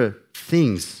whatever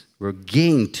things were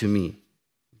gained to me,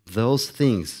 those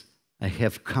things I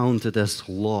have counted as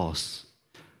loss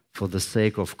for the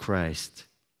sake of Christ.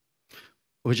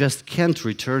 We just can't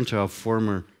return to our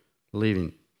former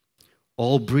living.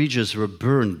 All bridges were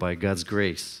burned by God's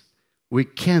grace. We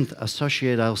can't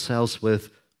associate ourselves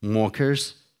with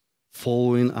mockers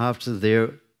following after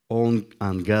their own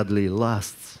ungodly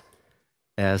lusts,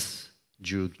 as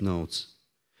Jude notes.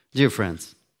 Dear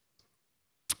friends,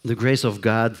 the grace of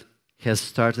God has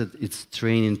started its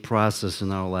training process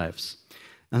in our lives,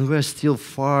 and we're still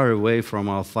far away from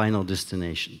our final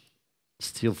destination,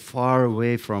 still far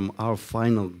away from our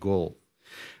final goal.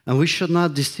 And we should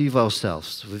not deceive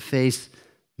ourselves. We face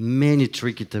many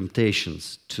tricky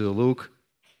temptations to look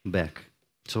back.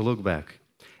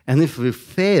 And if we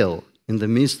fail in the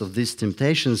midst of these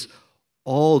temptations,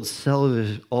 old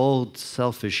selfish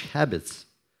habits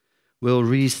will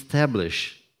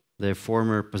reestablish their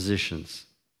former positions.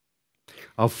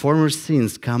 Our former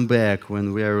sins come back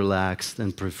when we are relaxed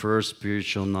and prefer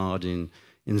spiritual nodding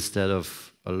instead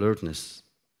of alertness.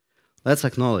 Let's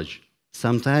acknowledge,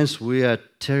 sometimes we are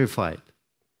terrified,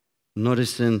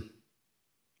 noticing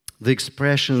the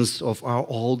expressions of our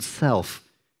old self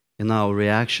in our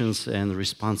reactions and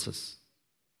responses.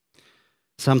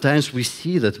 Sometimes we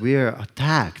see that we are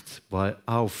attacked by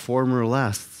our former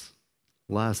lusts,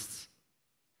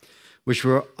 which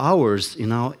were ours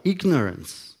in our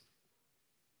ignorance.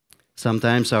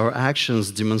 Sometimes our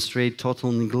actions demonstrate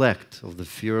total neglect of the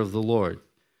fear of the Lord.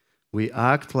 We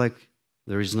act like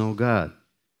there is no God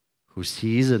who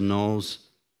sees and knows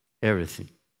everything.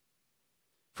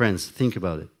 Friends, think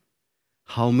about it.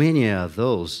 How many are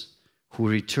those who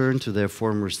return to their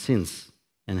former sins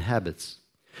and habits?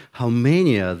 How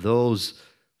many are those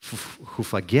who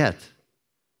forget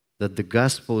that the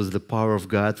gospel is the power of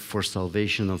God for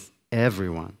salvation of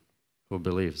everyone who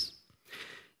believes?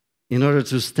 In order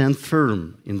to stand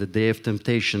firm in the day of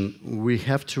temptation, we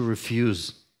have to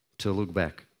refuse to look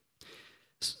back.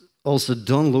 Also,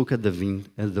 don't look at the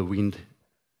wind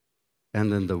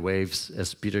and then the waves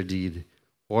as Peter did,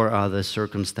 or other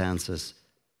circumstances.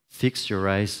 Fix your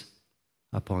eyes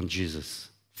upon Jesus.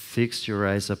 fix your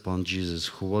eyes upon Jesus,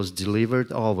 who was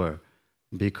delivered over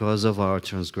because of our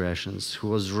transgressions, who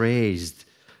was raised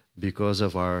because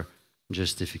of our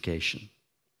justification.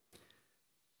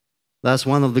 Thus,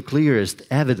 one of the clearest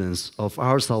evidence of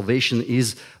our salvation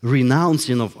is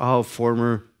renouncing of our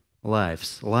former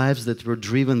lives, lives that were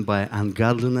driven by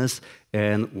ungodliness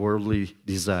and worldly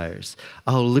desires.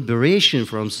 Our liberation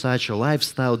from such a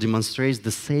lifestyle demonstrates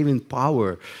the saving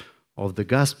power of the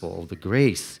gospel, of the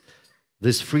grace.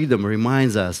 This freedom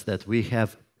reminds us that we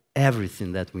have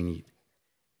everything that we need.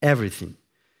 Everything.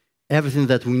 Everything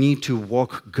that we need to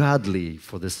walk godly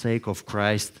for the sake of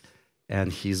Christ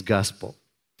and His gospel.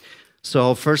 So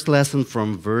our first lesson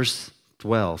from verse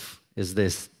 12 is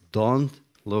this: don't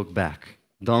look back.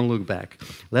 Don't look back.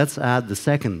 Let's add the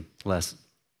second lesson.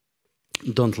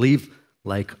 Don't live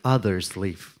like others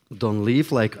live. Don't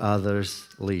live like others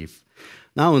live.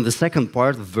 Now, in the second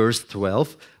part of verse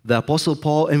 12, the Apostle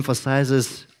Paul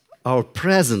emphasizes our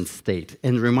present state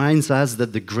and reminds us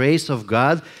that the grace of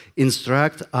God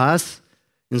instructs us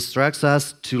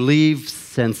to live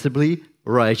sensibly,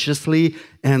 righteously,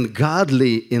 and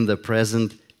godly in the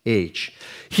present age.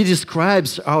 He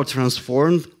describes our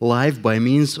transformed life by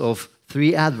means of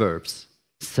three adverbs: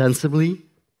 sensibly,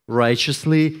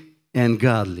 righteously, and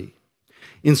godly.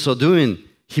 In so doing,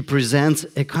 he presents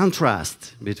a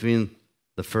contrast between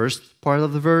the first part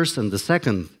of the verse and the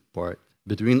second part,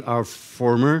 between our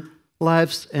former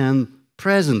lives and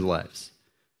present lives.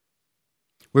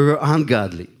 We were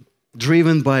ungodly,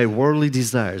 driven by worldly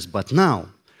desires, but now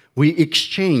we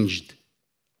exchanged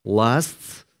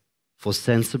lusts for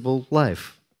sensible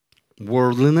life,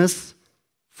 worldliness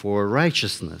for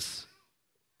righteousness,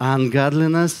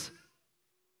 ungodliness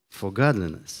for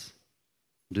godliness.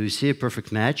 Do you see a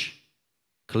perfect match?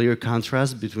 Clear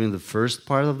contrast between the first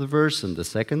part of the verse and the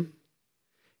second?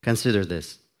 Consider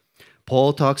this.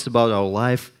 Paul talks about our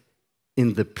life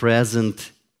in the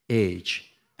present age.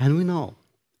 And we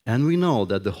know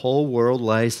that the whole world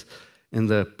lies in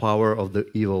the power of the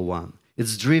evil one.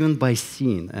 It's driven by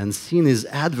sin, and sin is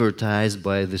advertised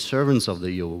by the servants of the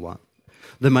evil one.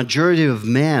 The majority of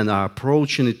men are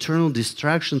approaching eternal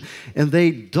destruction, and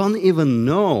they don't even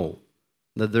know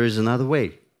that there is another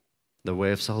way, the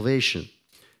way of salvation.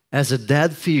 As a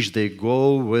dead fish, they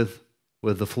go with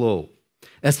the flow.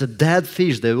 As a dead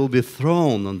fish, they will be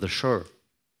thrown on the shore.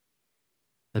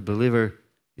 A believer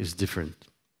is different.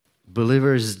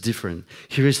 Believer is different.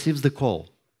 He receives the call.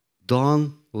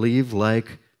 Don't live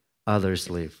like others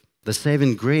live. The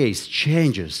saving grace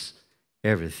changes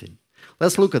everything.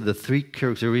 Let's look at the three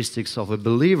characteristics of a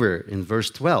believer in verse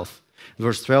 12. In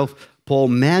verse 12, Paul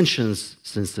mentions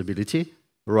sensibility,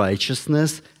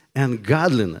 righteousness, and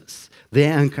godliness. They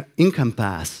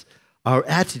encompass our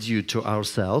attitude to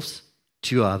ourselves,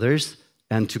 to others,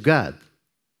 and to God.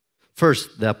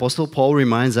 First, the Apostle Paul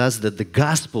reminds us that the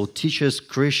gospel teaches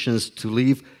Christians to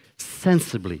live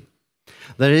sensibly.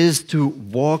 That is, to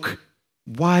walk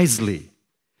wisely,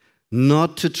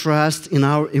 not to trust in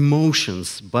our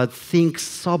emotions, but think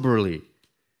soberly,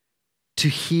 to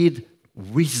heed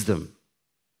wisdom.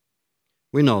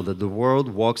 We know that the world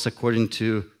walks according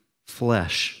to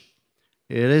flesh.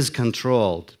 It is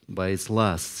controlled by its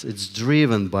lusts. It's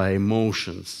driven by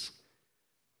emotions.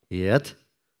 Yet,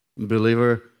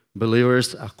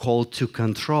 believers are called to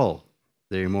control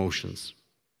their emotions.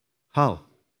 How?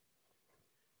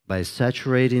 By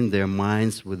saturating their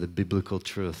minds with the biblical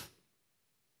truth.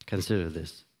 Consider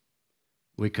this.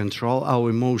 We control our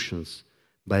emotions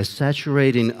by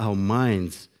saturating our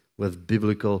minds with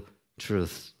biblical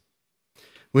truth.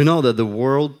 We know that the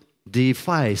world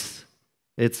deifies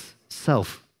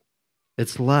itself,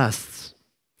 its lusts,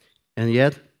 and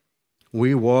yet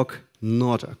we walk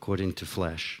not according to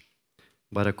flesh,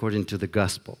 but according to the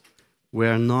gospel. We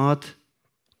are not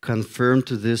conformed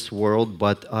to this world,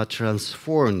 but are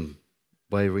transformed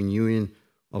by renewing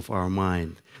of our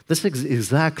mind. This is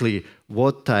exactly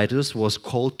what Titus was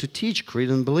called to teach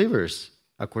Cretan believers,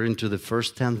 according to the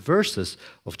first 10 verses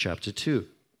of chapter 2.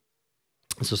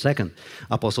 So second,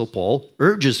 Apostle Paul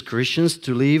urges Christians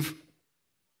to live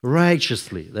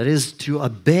righteously, that is, to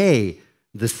obey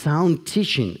the sound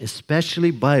teaching, especially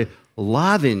by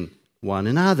loving one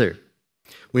another.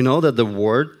 We know that the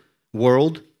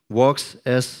world walks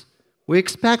as we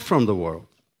expect from the world.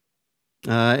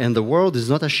 And the world is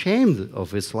not ashamed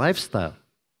of its lifestyle.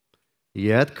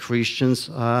 Yet Christians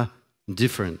are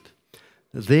different.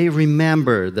 They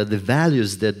remember that the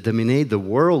values that dominate the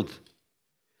world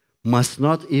must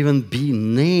not even be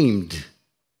named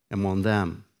among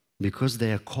them, because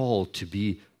they are called to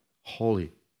be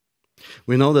holy.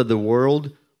 We know that the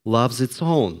world loves its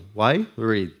own. Why?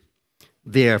 Read.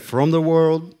 They are from the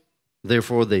world,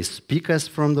 Therefore, they speak as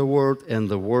from the world, and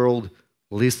the world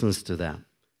listens to them.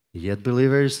 Yet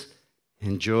believers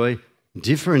enjoy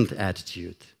different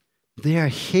attitude. They are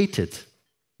hated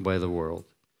by the world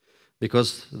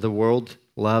because the world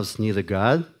loves neither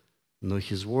God nor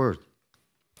His word.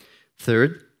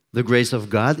 Third, the grace of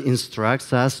God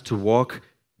instructs us to walk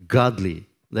godly.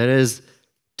 That is,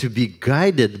 to be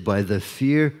guided by the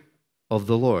fear of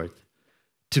the Lord,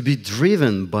 to be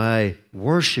driven by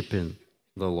worshiping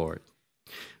the Lord.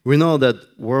 We know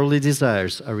that worldly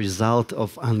desires are a result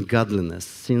of ungodliness,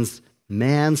 since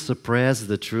man suppresses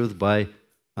the truth by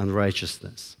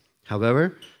unrighteousness.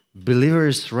 However,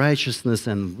 believers' righteousness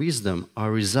and wisdom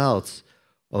are results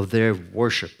of their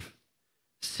worship,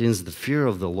 since the fear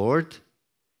of the Lord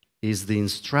is the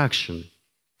instruction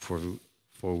for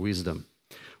wisdom.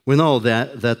 We know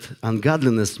that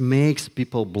ungodliness makes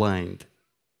people blind.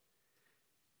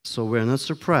 So we're not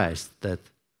surprised that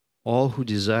all who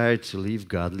desire to live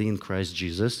godly in Christ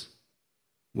Jesus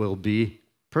will be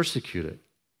persecuted.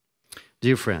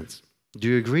 Dear friends, do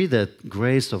you agree that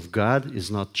grace of God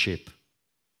is not cheap?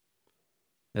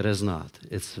 It is not.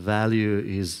 Its value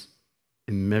is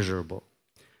immeasurable.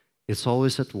 It's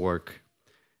always at work.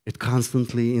 It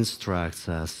constantly instructs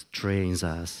us, trains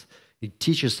us. It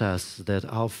teaches us that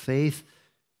our faith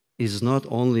is not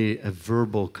only a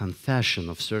verbal confession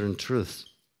of certain truths.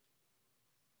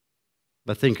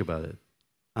 But think about it.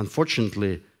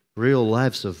 Unfortunately, real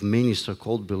lives of many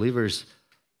so-called believers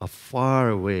are far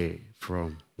away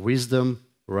from wisdom,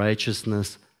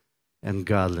 righteousness, and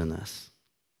godliness.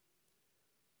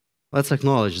 Let's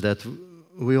acknowledge that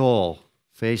we all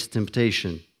face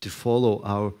temptation to follow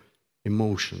our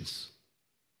emotions.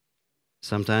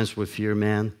 Sometimes we fear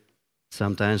man,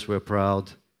 sometimes we're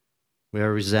proud, we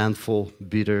are resentful,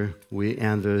 bitter, we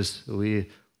envious, we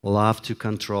love to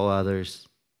control others.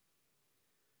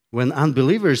 When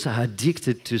unbelievers are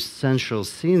addicted to sensual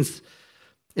sins,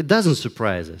 it doesn't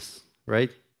surprise us, right?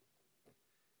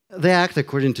 They act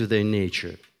according to their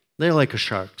nature. They're like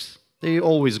sharks. They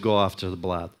always go after the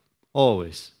blood,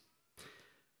 always.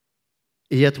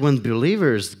 Yet when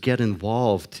believers get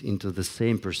involved into the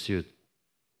same pursuit,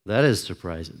 that is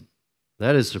surprising.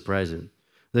 That is surprising.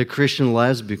 Their Christian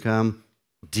lives become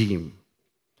dim.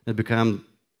 It becomes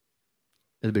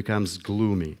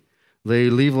gloomy.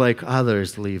 They live like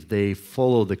others live. They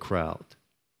follow the crowd.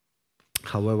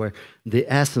 However, the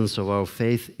essence of our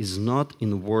faith is not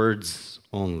in words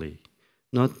only,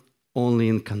 not only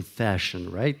in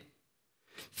confession, right?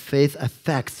 Faith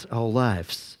affects our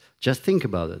lives. Just think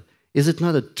about it. Is it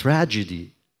not a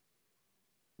tragedy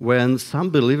when some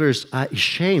believers are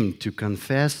ashamed to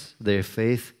confess their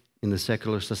faith in the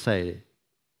secular society?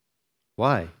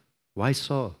 Why? Why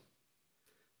so?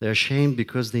 They're ashamed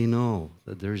because they know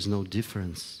that there is no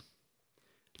difference.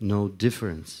 No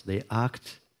difference. They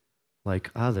act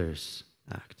like others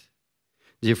act.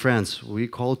 Dear friends, we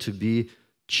call to be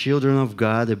children of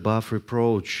God above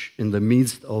reproach in the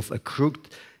midst of a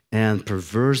crooked and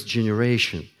perverse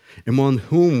generation, among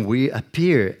whom we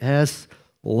appear as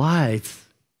lights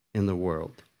in the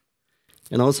world.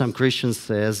 You know, some Christians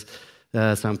say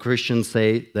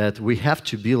that we have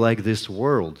to be like this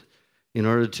world in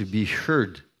order to be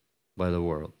heard by the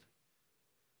world.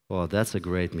 Well, that's a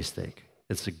great mistake.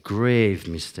 It's a grave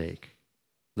mistake.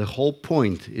 The whole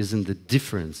point is in the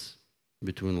difference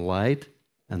between light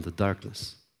and the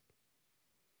darkness.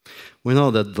 We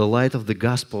know that the light of the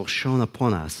gospel shone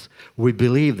upon us. We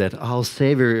believe that our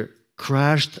Savior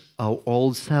crushed our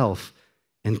old self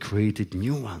and created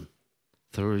new one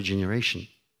through regeneration.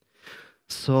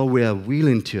 So we are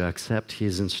willing to accept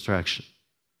His instruction.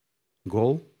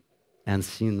 Go and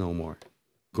sin no more.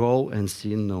 Go and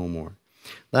sin no more.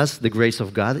 Thus, the grace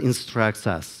of God instructs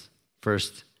us.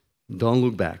 First, don't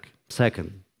look back.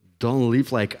 Second, don't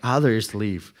live like others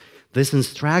live. These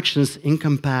instructions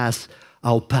encompass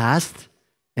our past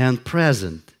and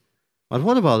present. But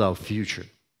what about our future?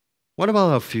 What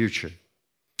about our future?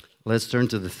 Let's turn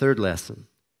to the third lesson.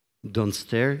 Don't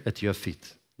stare at your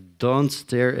feet. Don't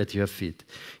stare at your feet.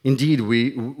 Indeed,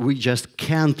 we just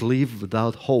can't live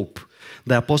without hope.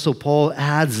 The Apostle Paul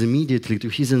adds immediately to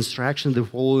his instruction the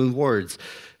following words.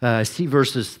 See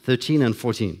verses 13 and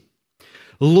 14.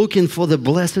 Looking for the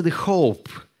blessed hope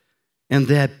and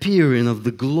the appearing of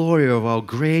the glory of our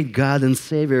great God and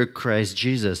Savior Christ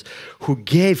Jesus, who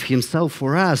gave Himself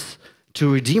for us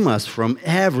to redeem us from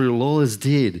every lawless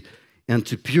deed and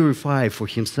to purify for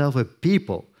Himself a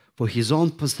people for His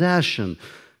own possession,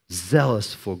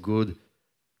 zealous for good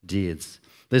deeds.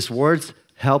 These words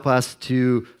help us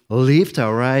to lift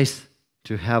our eyes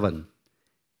to heaven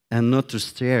and not to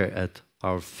stare at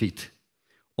our feet.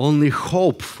 Only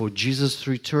hope for Jesus'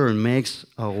 return makes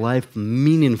our life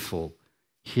meaningful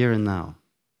here and now.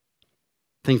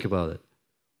 Think about it.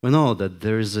 We know that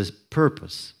there is a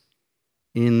purpose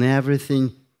in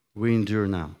everything we endure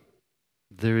now.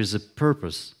 There is a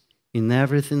purpose in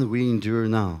everything we endure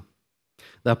now.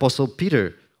 The Apostle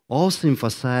Peter also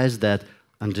emphasized that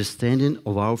understanding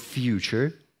of our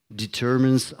future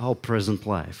determines our present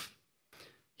life.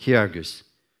 He argues,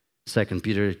 2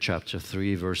 Peter chapter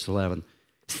 3, verse 11,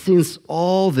 since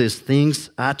all these things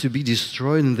are to be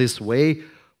destroyed in this way,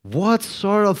 what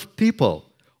sort of people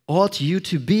ought you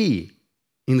to be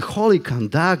in holy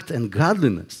conduct and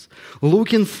godliness,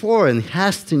 looking for and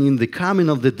hastening the coming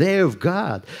of the day of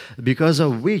God, because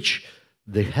of which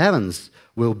the heavens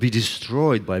will be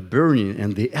destroyed by burning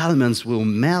and the elements will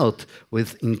melt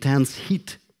with intense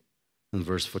heat. And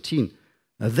verse 14,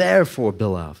 therefore,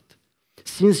 beloved,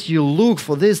 since you look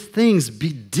for these things,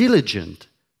 be diligent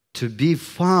to be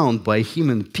found by him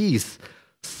in peace,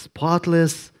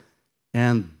 spotless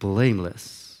and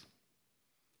blameless.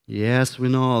 Yes, we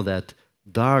know that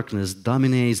darkness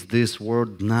dominates this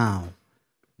world now,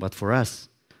 but for us,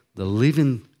 the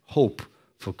living hope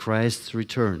for Christ's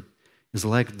return is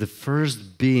like the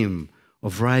first beam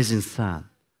of rising sun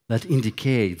that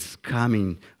indicates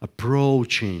coming,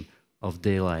 approaching of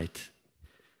daylight.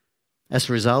 As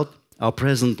a result, our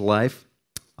present life,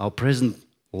 our present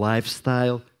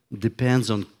lifestyle depends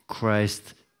on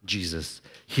Christ Jesus,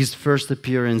 his first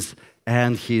appearance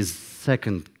and his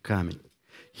second coming.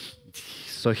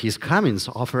 So his comings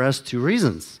offer us two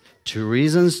reasons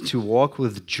to walk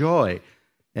with joy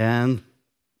and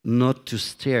not to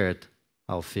stare at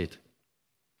our feet.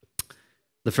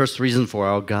 The first reason for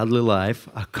our godly life,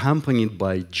 accompanied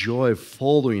by joy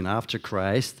following after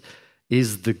Christ,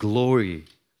 is the glory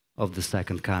of the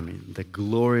second coming. The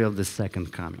glory of the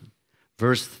second coming.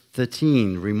 Verse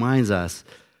 13 reminds us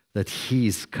that he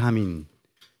is coming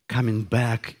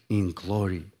back in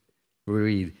glory. We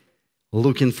read,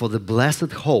 looking for the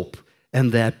blessed hope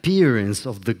and the appearance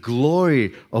of the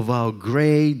glory of our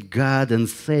great God and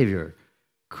Savior,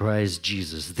 Christ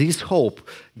Jesus. This hope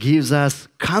gives us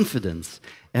confidence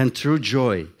and true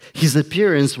joy. His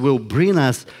appearance will bring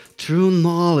us true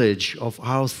knowledge of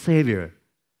our Savior,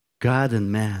 God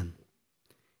and man.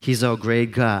 He's our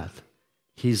great God.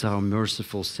 He's our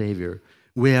merciful Savior.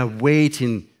 We are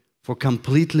waiting for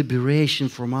complete liberation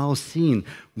from our sin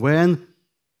when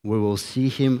we will see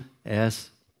him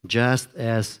just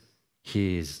as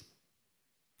he is.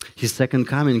 His second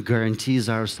coming guarantees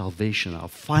our salvation, our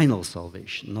final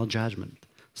salvation, not judgment,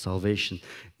 salvation.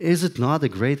 Is it not a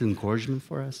great encouragement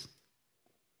for us?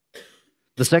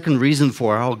 The second reason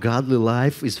for our godly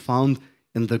life is found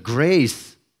in the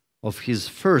grace of his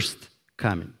first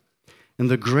coming, in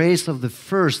the grace of the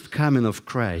first coming of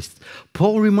Christ.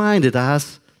 Paul reminded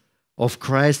us of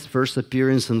Christ's first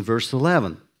appearance in verse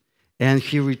 11, and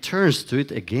he returns to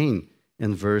it again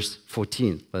in verse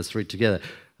 14. Let's read together.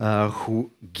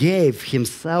 Who gave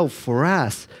himself for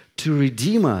us to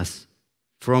redeem us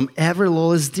from every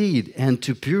lawless deed and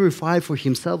to purify for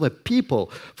himself a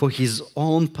people for his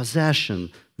own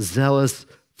possession, zealous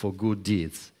for good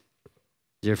deeds.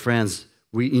 Dear friends,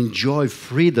 we enjoy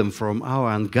freedom from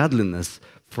our ungodliness,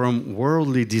 from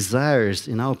worldly desires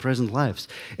in our present lives,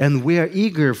 and we are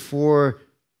eager for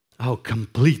our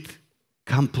complete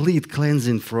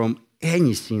cleansing from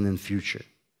any sin in future.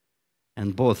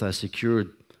 And both are secured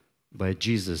by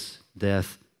Jesus'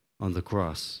 death on the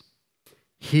cross.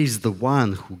 He's the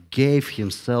one who gave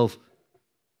himself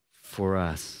for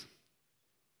us.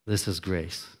 This is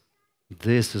grace.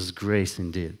 This is grace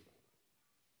indeed.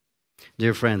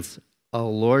 Dear friends, our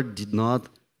Lord did not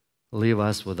leave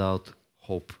us without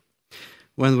hope.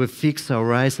 When we fix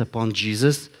our eyes upon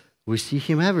Jesus, we see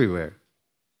him everywhere,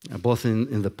 both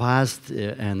in the past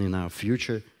and in our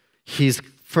future. His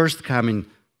first coming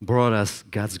brought us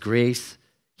God's grace.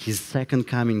 His second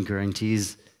coming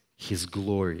guarantees his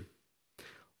glory.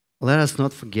 Let us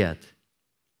not forget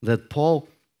that Paul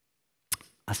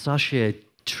associates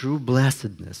true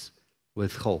blessedness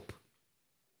with hope,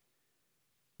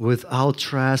 with our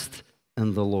trust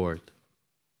in the Lord.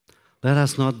 Let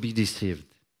us not be deceived.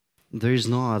 There is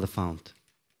no other fount.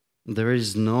 There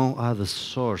is no other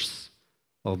source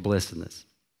of blessedness.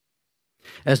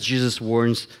 As Jesus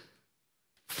warns,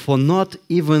 for not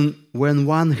even when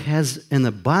one has an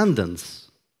abundance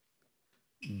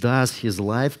does his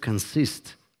life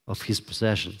consist of his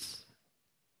possessions.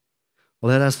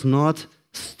 Let us not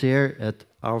stare at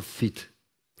our feet.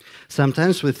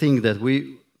 Sometimes we think that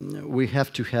we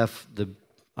have to have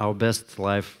our best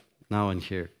life now and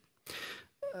here.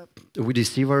 We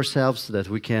deceive ourselves that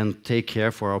we can take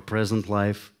care for our present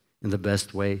life in the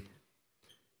best way.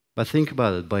 But think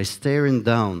about it, by staring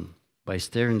down,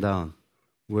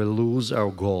 we lose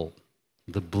our goal,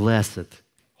 the blessed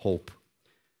hope.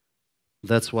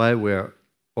 That's why we're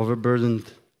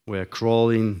overburdened, we're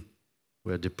crawling,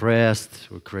 we're depressed,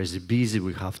 we're crazy busy,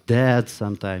 we have debt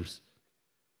sometimes.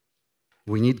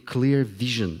 We need clear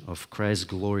vision of Christ's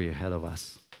glory ahead of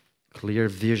us. Clear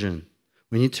vision.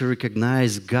 We need to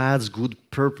recognize God's good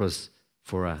purpose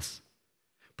for us.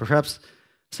 Perhaps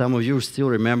some of you still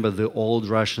remember the old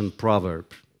Russian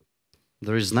proverb.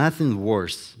 There is nothing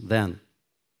worse than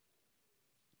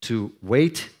to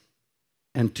wait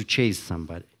and to chase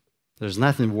somebody. There's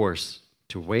nothing worse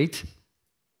to wait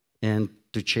and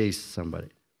to chase somebody.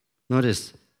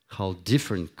 Notice how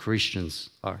different Christians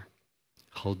are.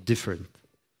 How different.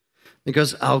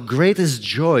 Because our greatest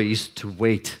joy is to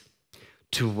wait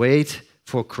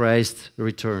for Christ's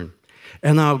return.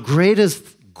 And our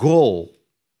greatest goal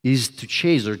is to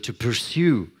chase or to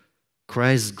pursue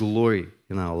Christ's glory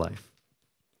in our life.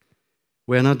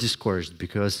 We are not discouraged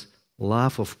because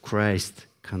love of Christ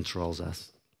controls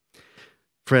us.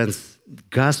 Friends, the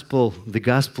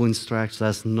gospel instructs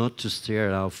us not to stare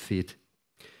at our feet,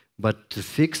 but to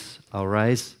fix our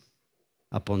eyes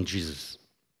upon Jesus.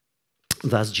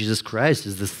 Thus, Jesus Christ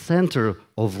is the center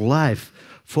of life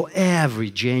for every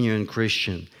genuine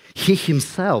Christian. He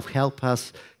himself helps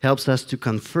us to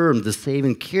confirm the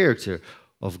saving character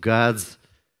of God's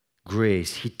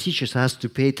grace. He teaches us to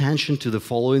pay attention to the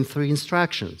following 3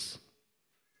 instructions.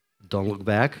 Don't look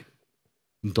back,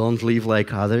 don't live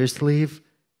like others live,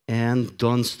 and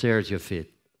don't stare at your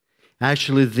feet.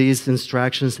 Actually, these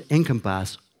instructions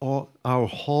encompass our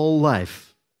whole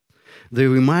life. They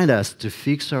remind us to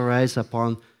fix our eyes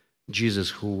upon Jesus,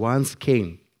 who once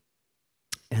came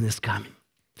and is coming.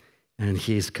 And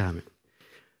he is coming.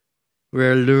 We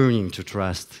are learning to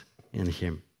trust in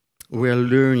him. We are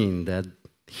learning that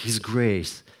his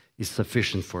grace is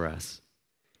sufficient for us.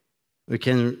 We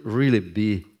can really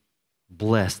be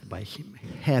blessed by him,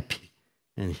 happy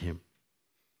in him.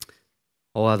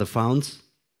 All other founts,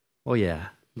 oh yeah,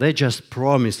 they just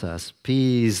promise us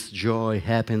peace, joy,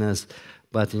 happiness,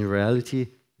 but in reality,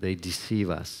 they deceive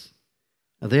us.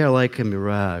 They are like a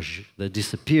mirage that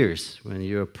disappears when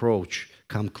you approach,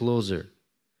 come closer.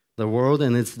 The world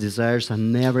and its desires are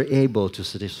never able to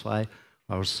satisfy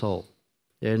our soul.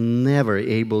 They're never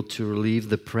able to relieve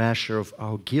the pressure of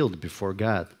our guilt before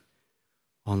God.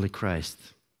 Only Christ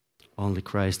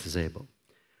is able.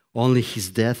 Only his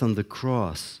death on the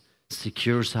cross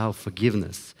secures our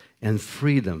forgiveness and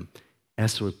freedom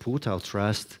as we put our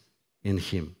trust in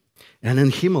him. And in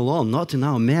him alone, not in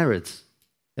our merits,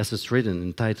 as it's written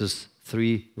in Titus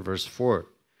 3, verse 4.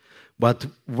 But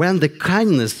when the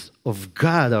kindness of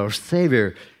God, our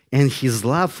Savior, and his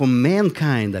love for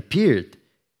mankind appeared,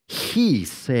 he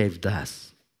saved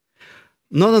us.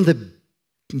 Not on the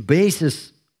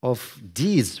basis of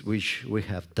deeds which we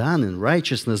have done in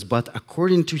righteousness, but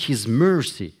according to his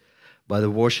mercy, by the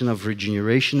washing of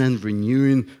regeneration and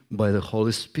renewing by the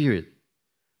Holy Spirit,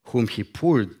 whom he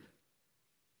poured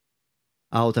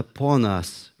out upon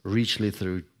us richly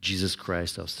through Jesus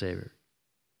Christ our Savior,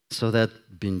 so that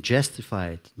being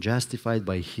justified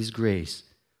by his grace,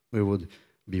 we would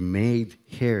be made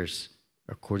heirs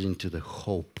according to the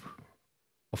hope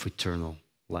of eternal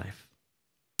life.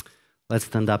 Let's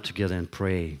stand up together and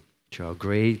pray to our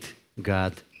great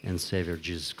God and Savior,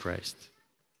 Jesus Christ.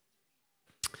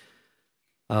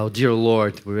 Our dear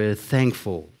Lord, we're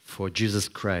thankful for Jesus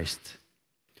Christ,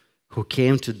 who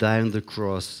came to die on the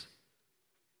cross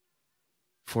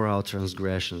for our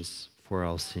transgressions, for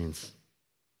our sins.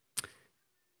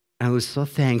 And we're so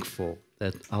thankful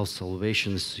that our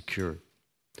salvation is secure.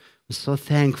 We're so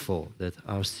thankful that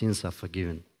our sins are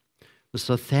forgiven. We're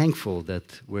so thankful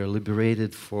that we're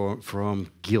liberated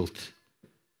from guilt.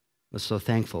 We're so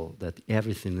thankful that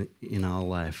everything in our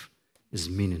life is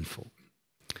meaningful.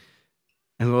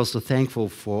 And we're also thankful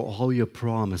for all your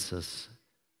promises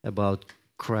about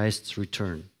Christ's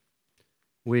return.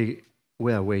 We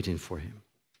are waiting for him.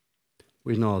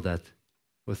 We know that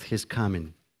with his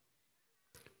coming,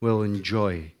 we'll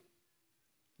enjoy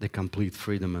the complete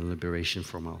freedom and liberation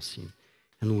from our sin.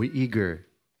 And we're eager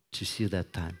to see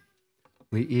that time.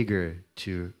 We're eager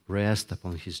to rest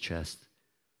upon his chest.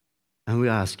 And we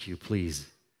ask you, please,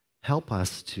 help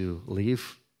us to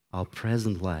live our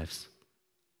present lives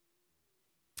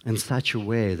in such a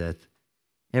way that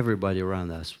everybody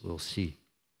around us would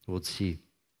see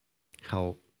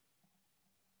how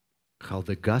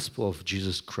the gospel of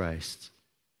Jesus Christ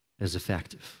is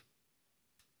effective,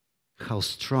 how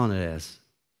strong it is,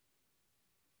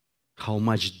 how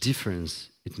much difference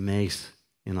it makes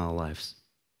in our lives.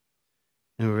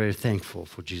 And we're very thankful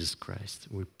for Jesus Christ.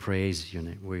 We praise your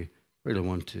name. We really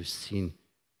want to sing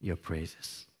your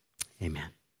praises. Amen.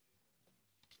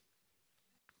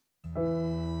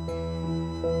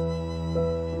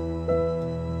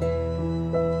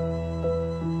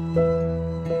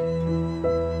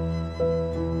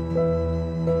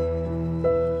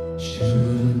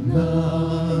 Should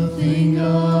nothing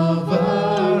of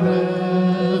our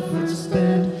efforts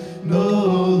stand,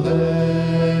 no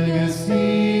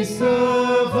legacy survive,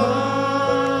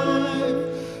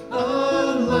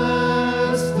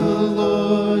 unless the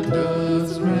Lord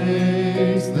does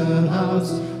raise the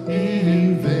house,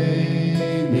 in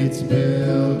vain its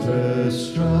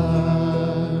builders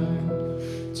strive.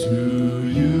 To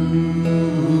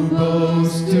you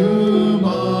boast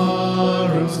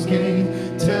tomorrow's gain.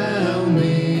 Tell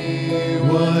me,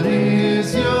 what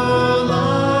is your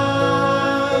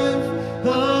life?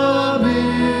 A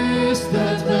mist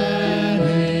that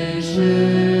vanishes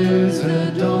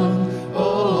at dawn.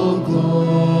 All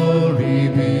glory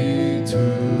be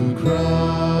to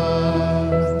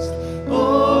Christ.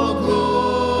 All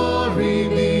glory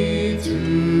be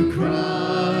to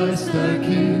Christ our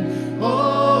King.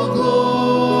 All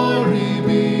glory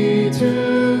be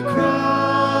to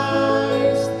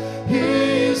Christ.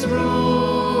 His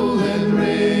rule and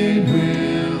reign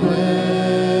will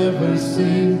ever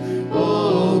sing.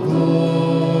 All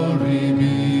glory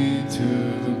be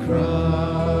to Christ.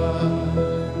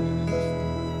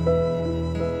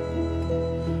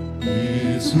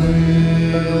 His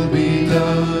will be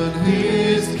done,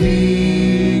 His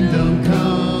kingdom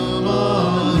come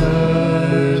on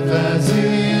earth as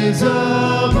is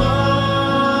above.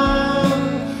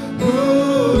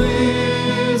 Who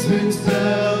is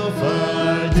himself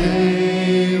our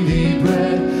daily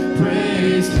bread?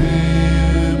 Praise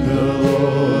Him, the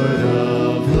Lord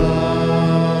of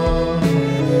love.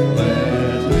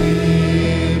 Let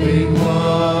living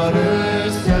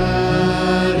waters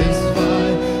satisfy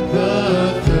the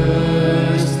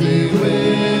thirsty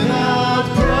without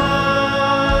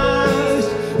price.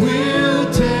 We'll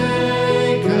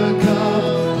take a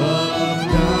cup of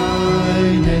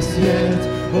kindness yet.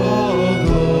 All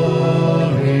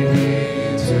glory be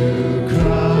to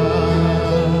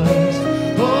Christ.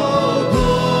 All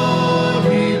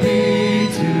glory be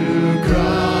to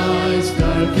Christ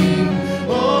our King.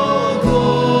 All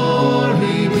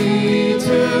glory be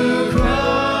to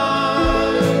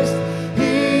Christ.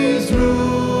 His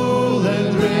rule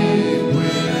and reign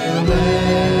will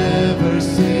ever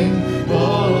sing.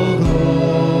 All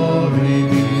glory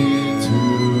be to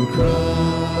Christ.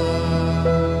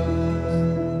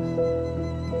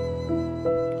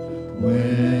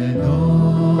 When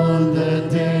on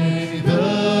that day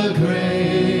the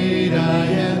great I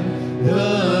am,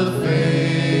 the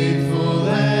faithful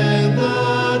and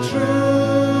the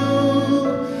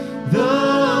true,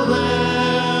 the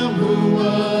Lamb who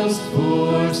was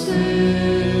for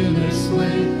sinners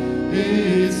slain,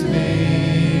 is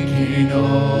making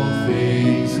all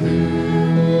things new.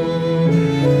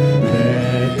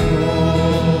 That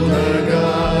older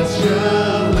gods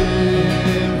shall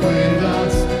live with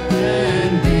us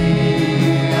and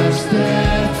be our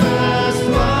steadfast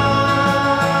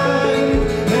light,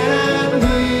 and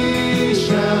we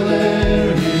shall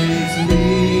heir His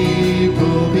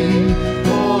people be.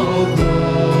 All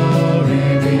glory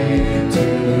be to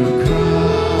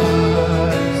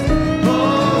Christ.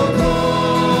 All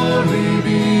glory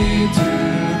be to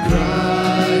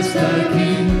Christ our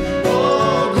King.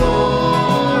 All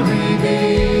glory be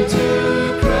to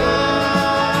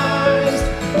Christ.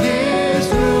 His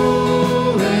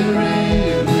rule and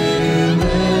reign will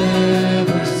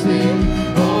ever sing.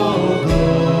 All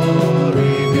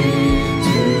glory be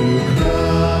to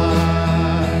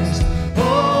Christ.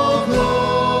 All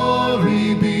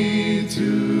glory be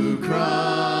to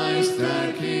Christ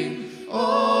our King.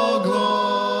 All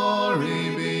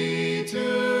glory be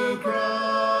to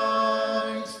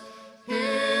Christ.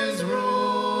 His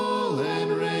rule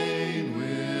and reign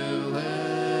will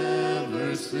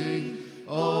ever sing.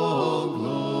 All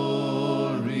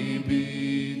glory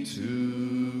be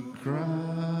to Christ.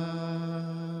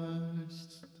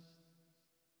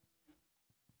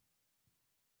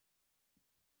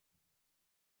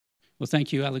 Well,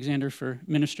 thank you, Aleksander, for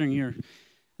ministering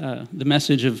the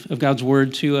message of God's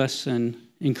word to us and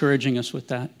encouraging us with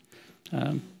that.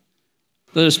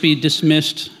 Let us be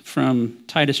dismissed from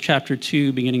Titus chapter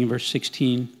 2, beginning in verse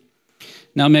 16.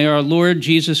 Now may our Lord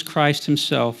Jesus Christ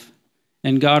himself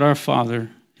and God our Father,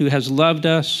 who has loved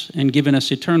us and given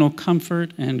us eternal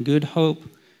comfort and good hope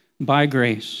by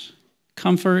grace,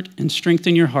 comfort and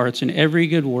strengthen your hearts in every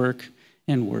good work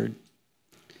and word.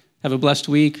 Have a blessed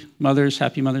week. Mothers,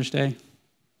 happy Mother's Day.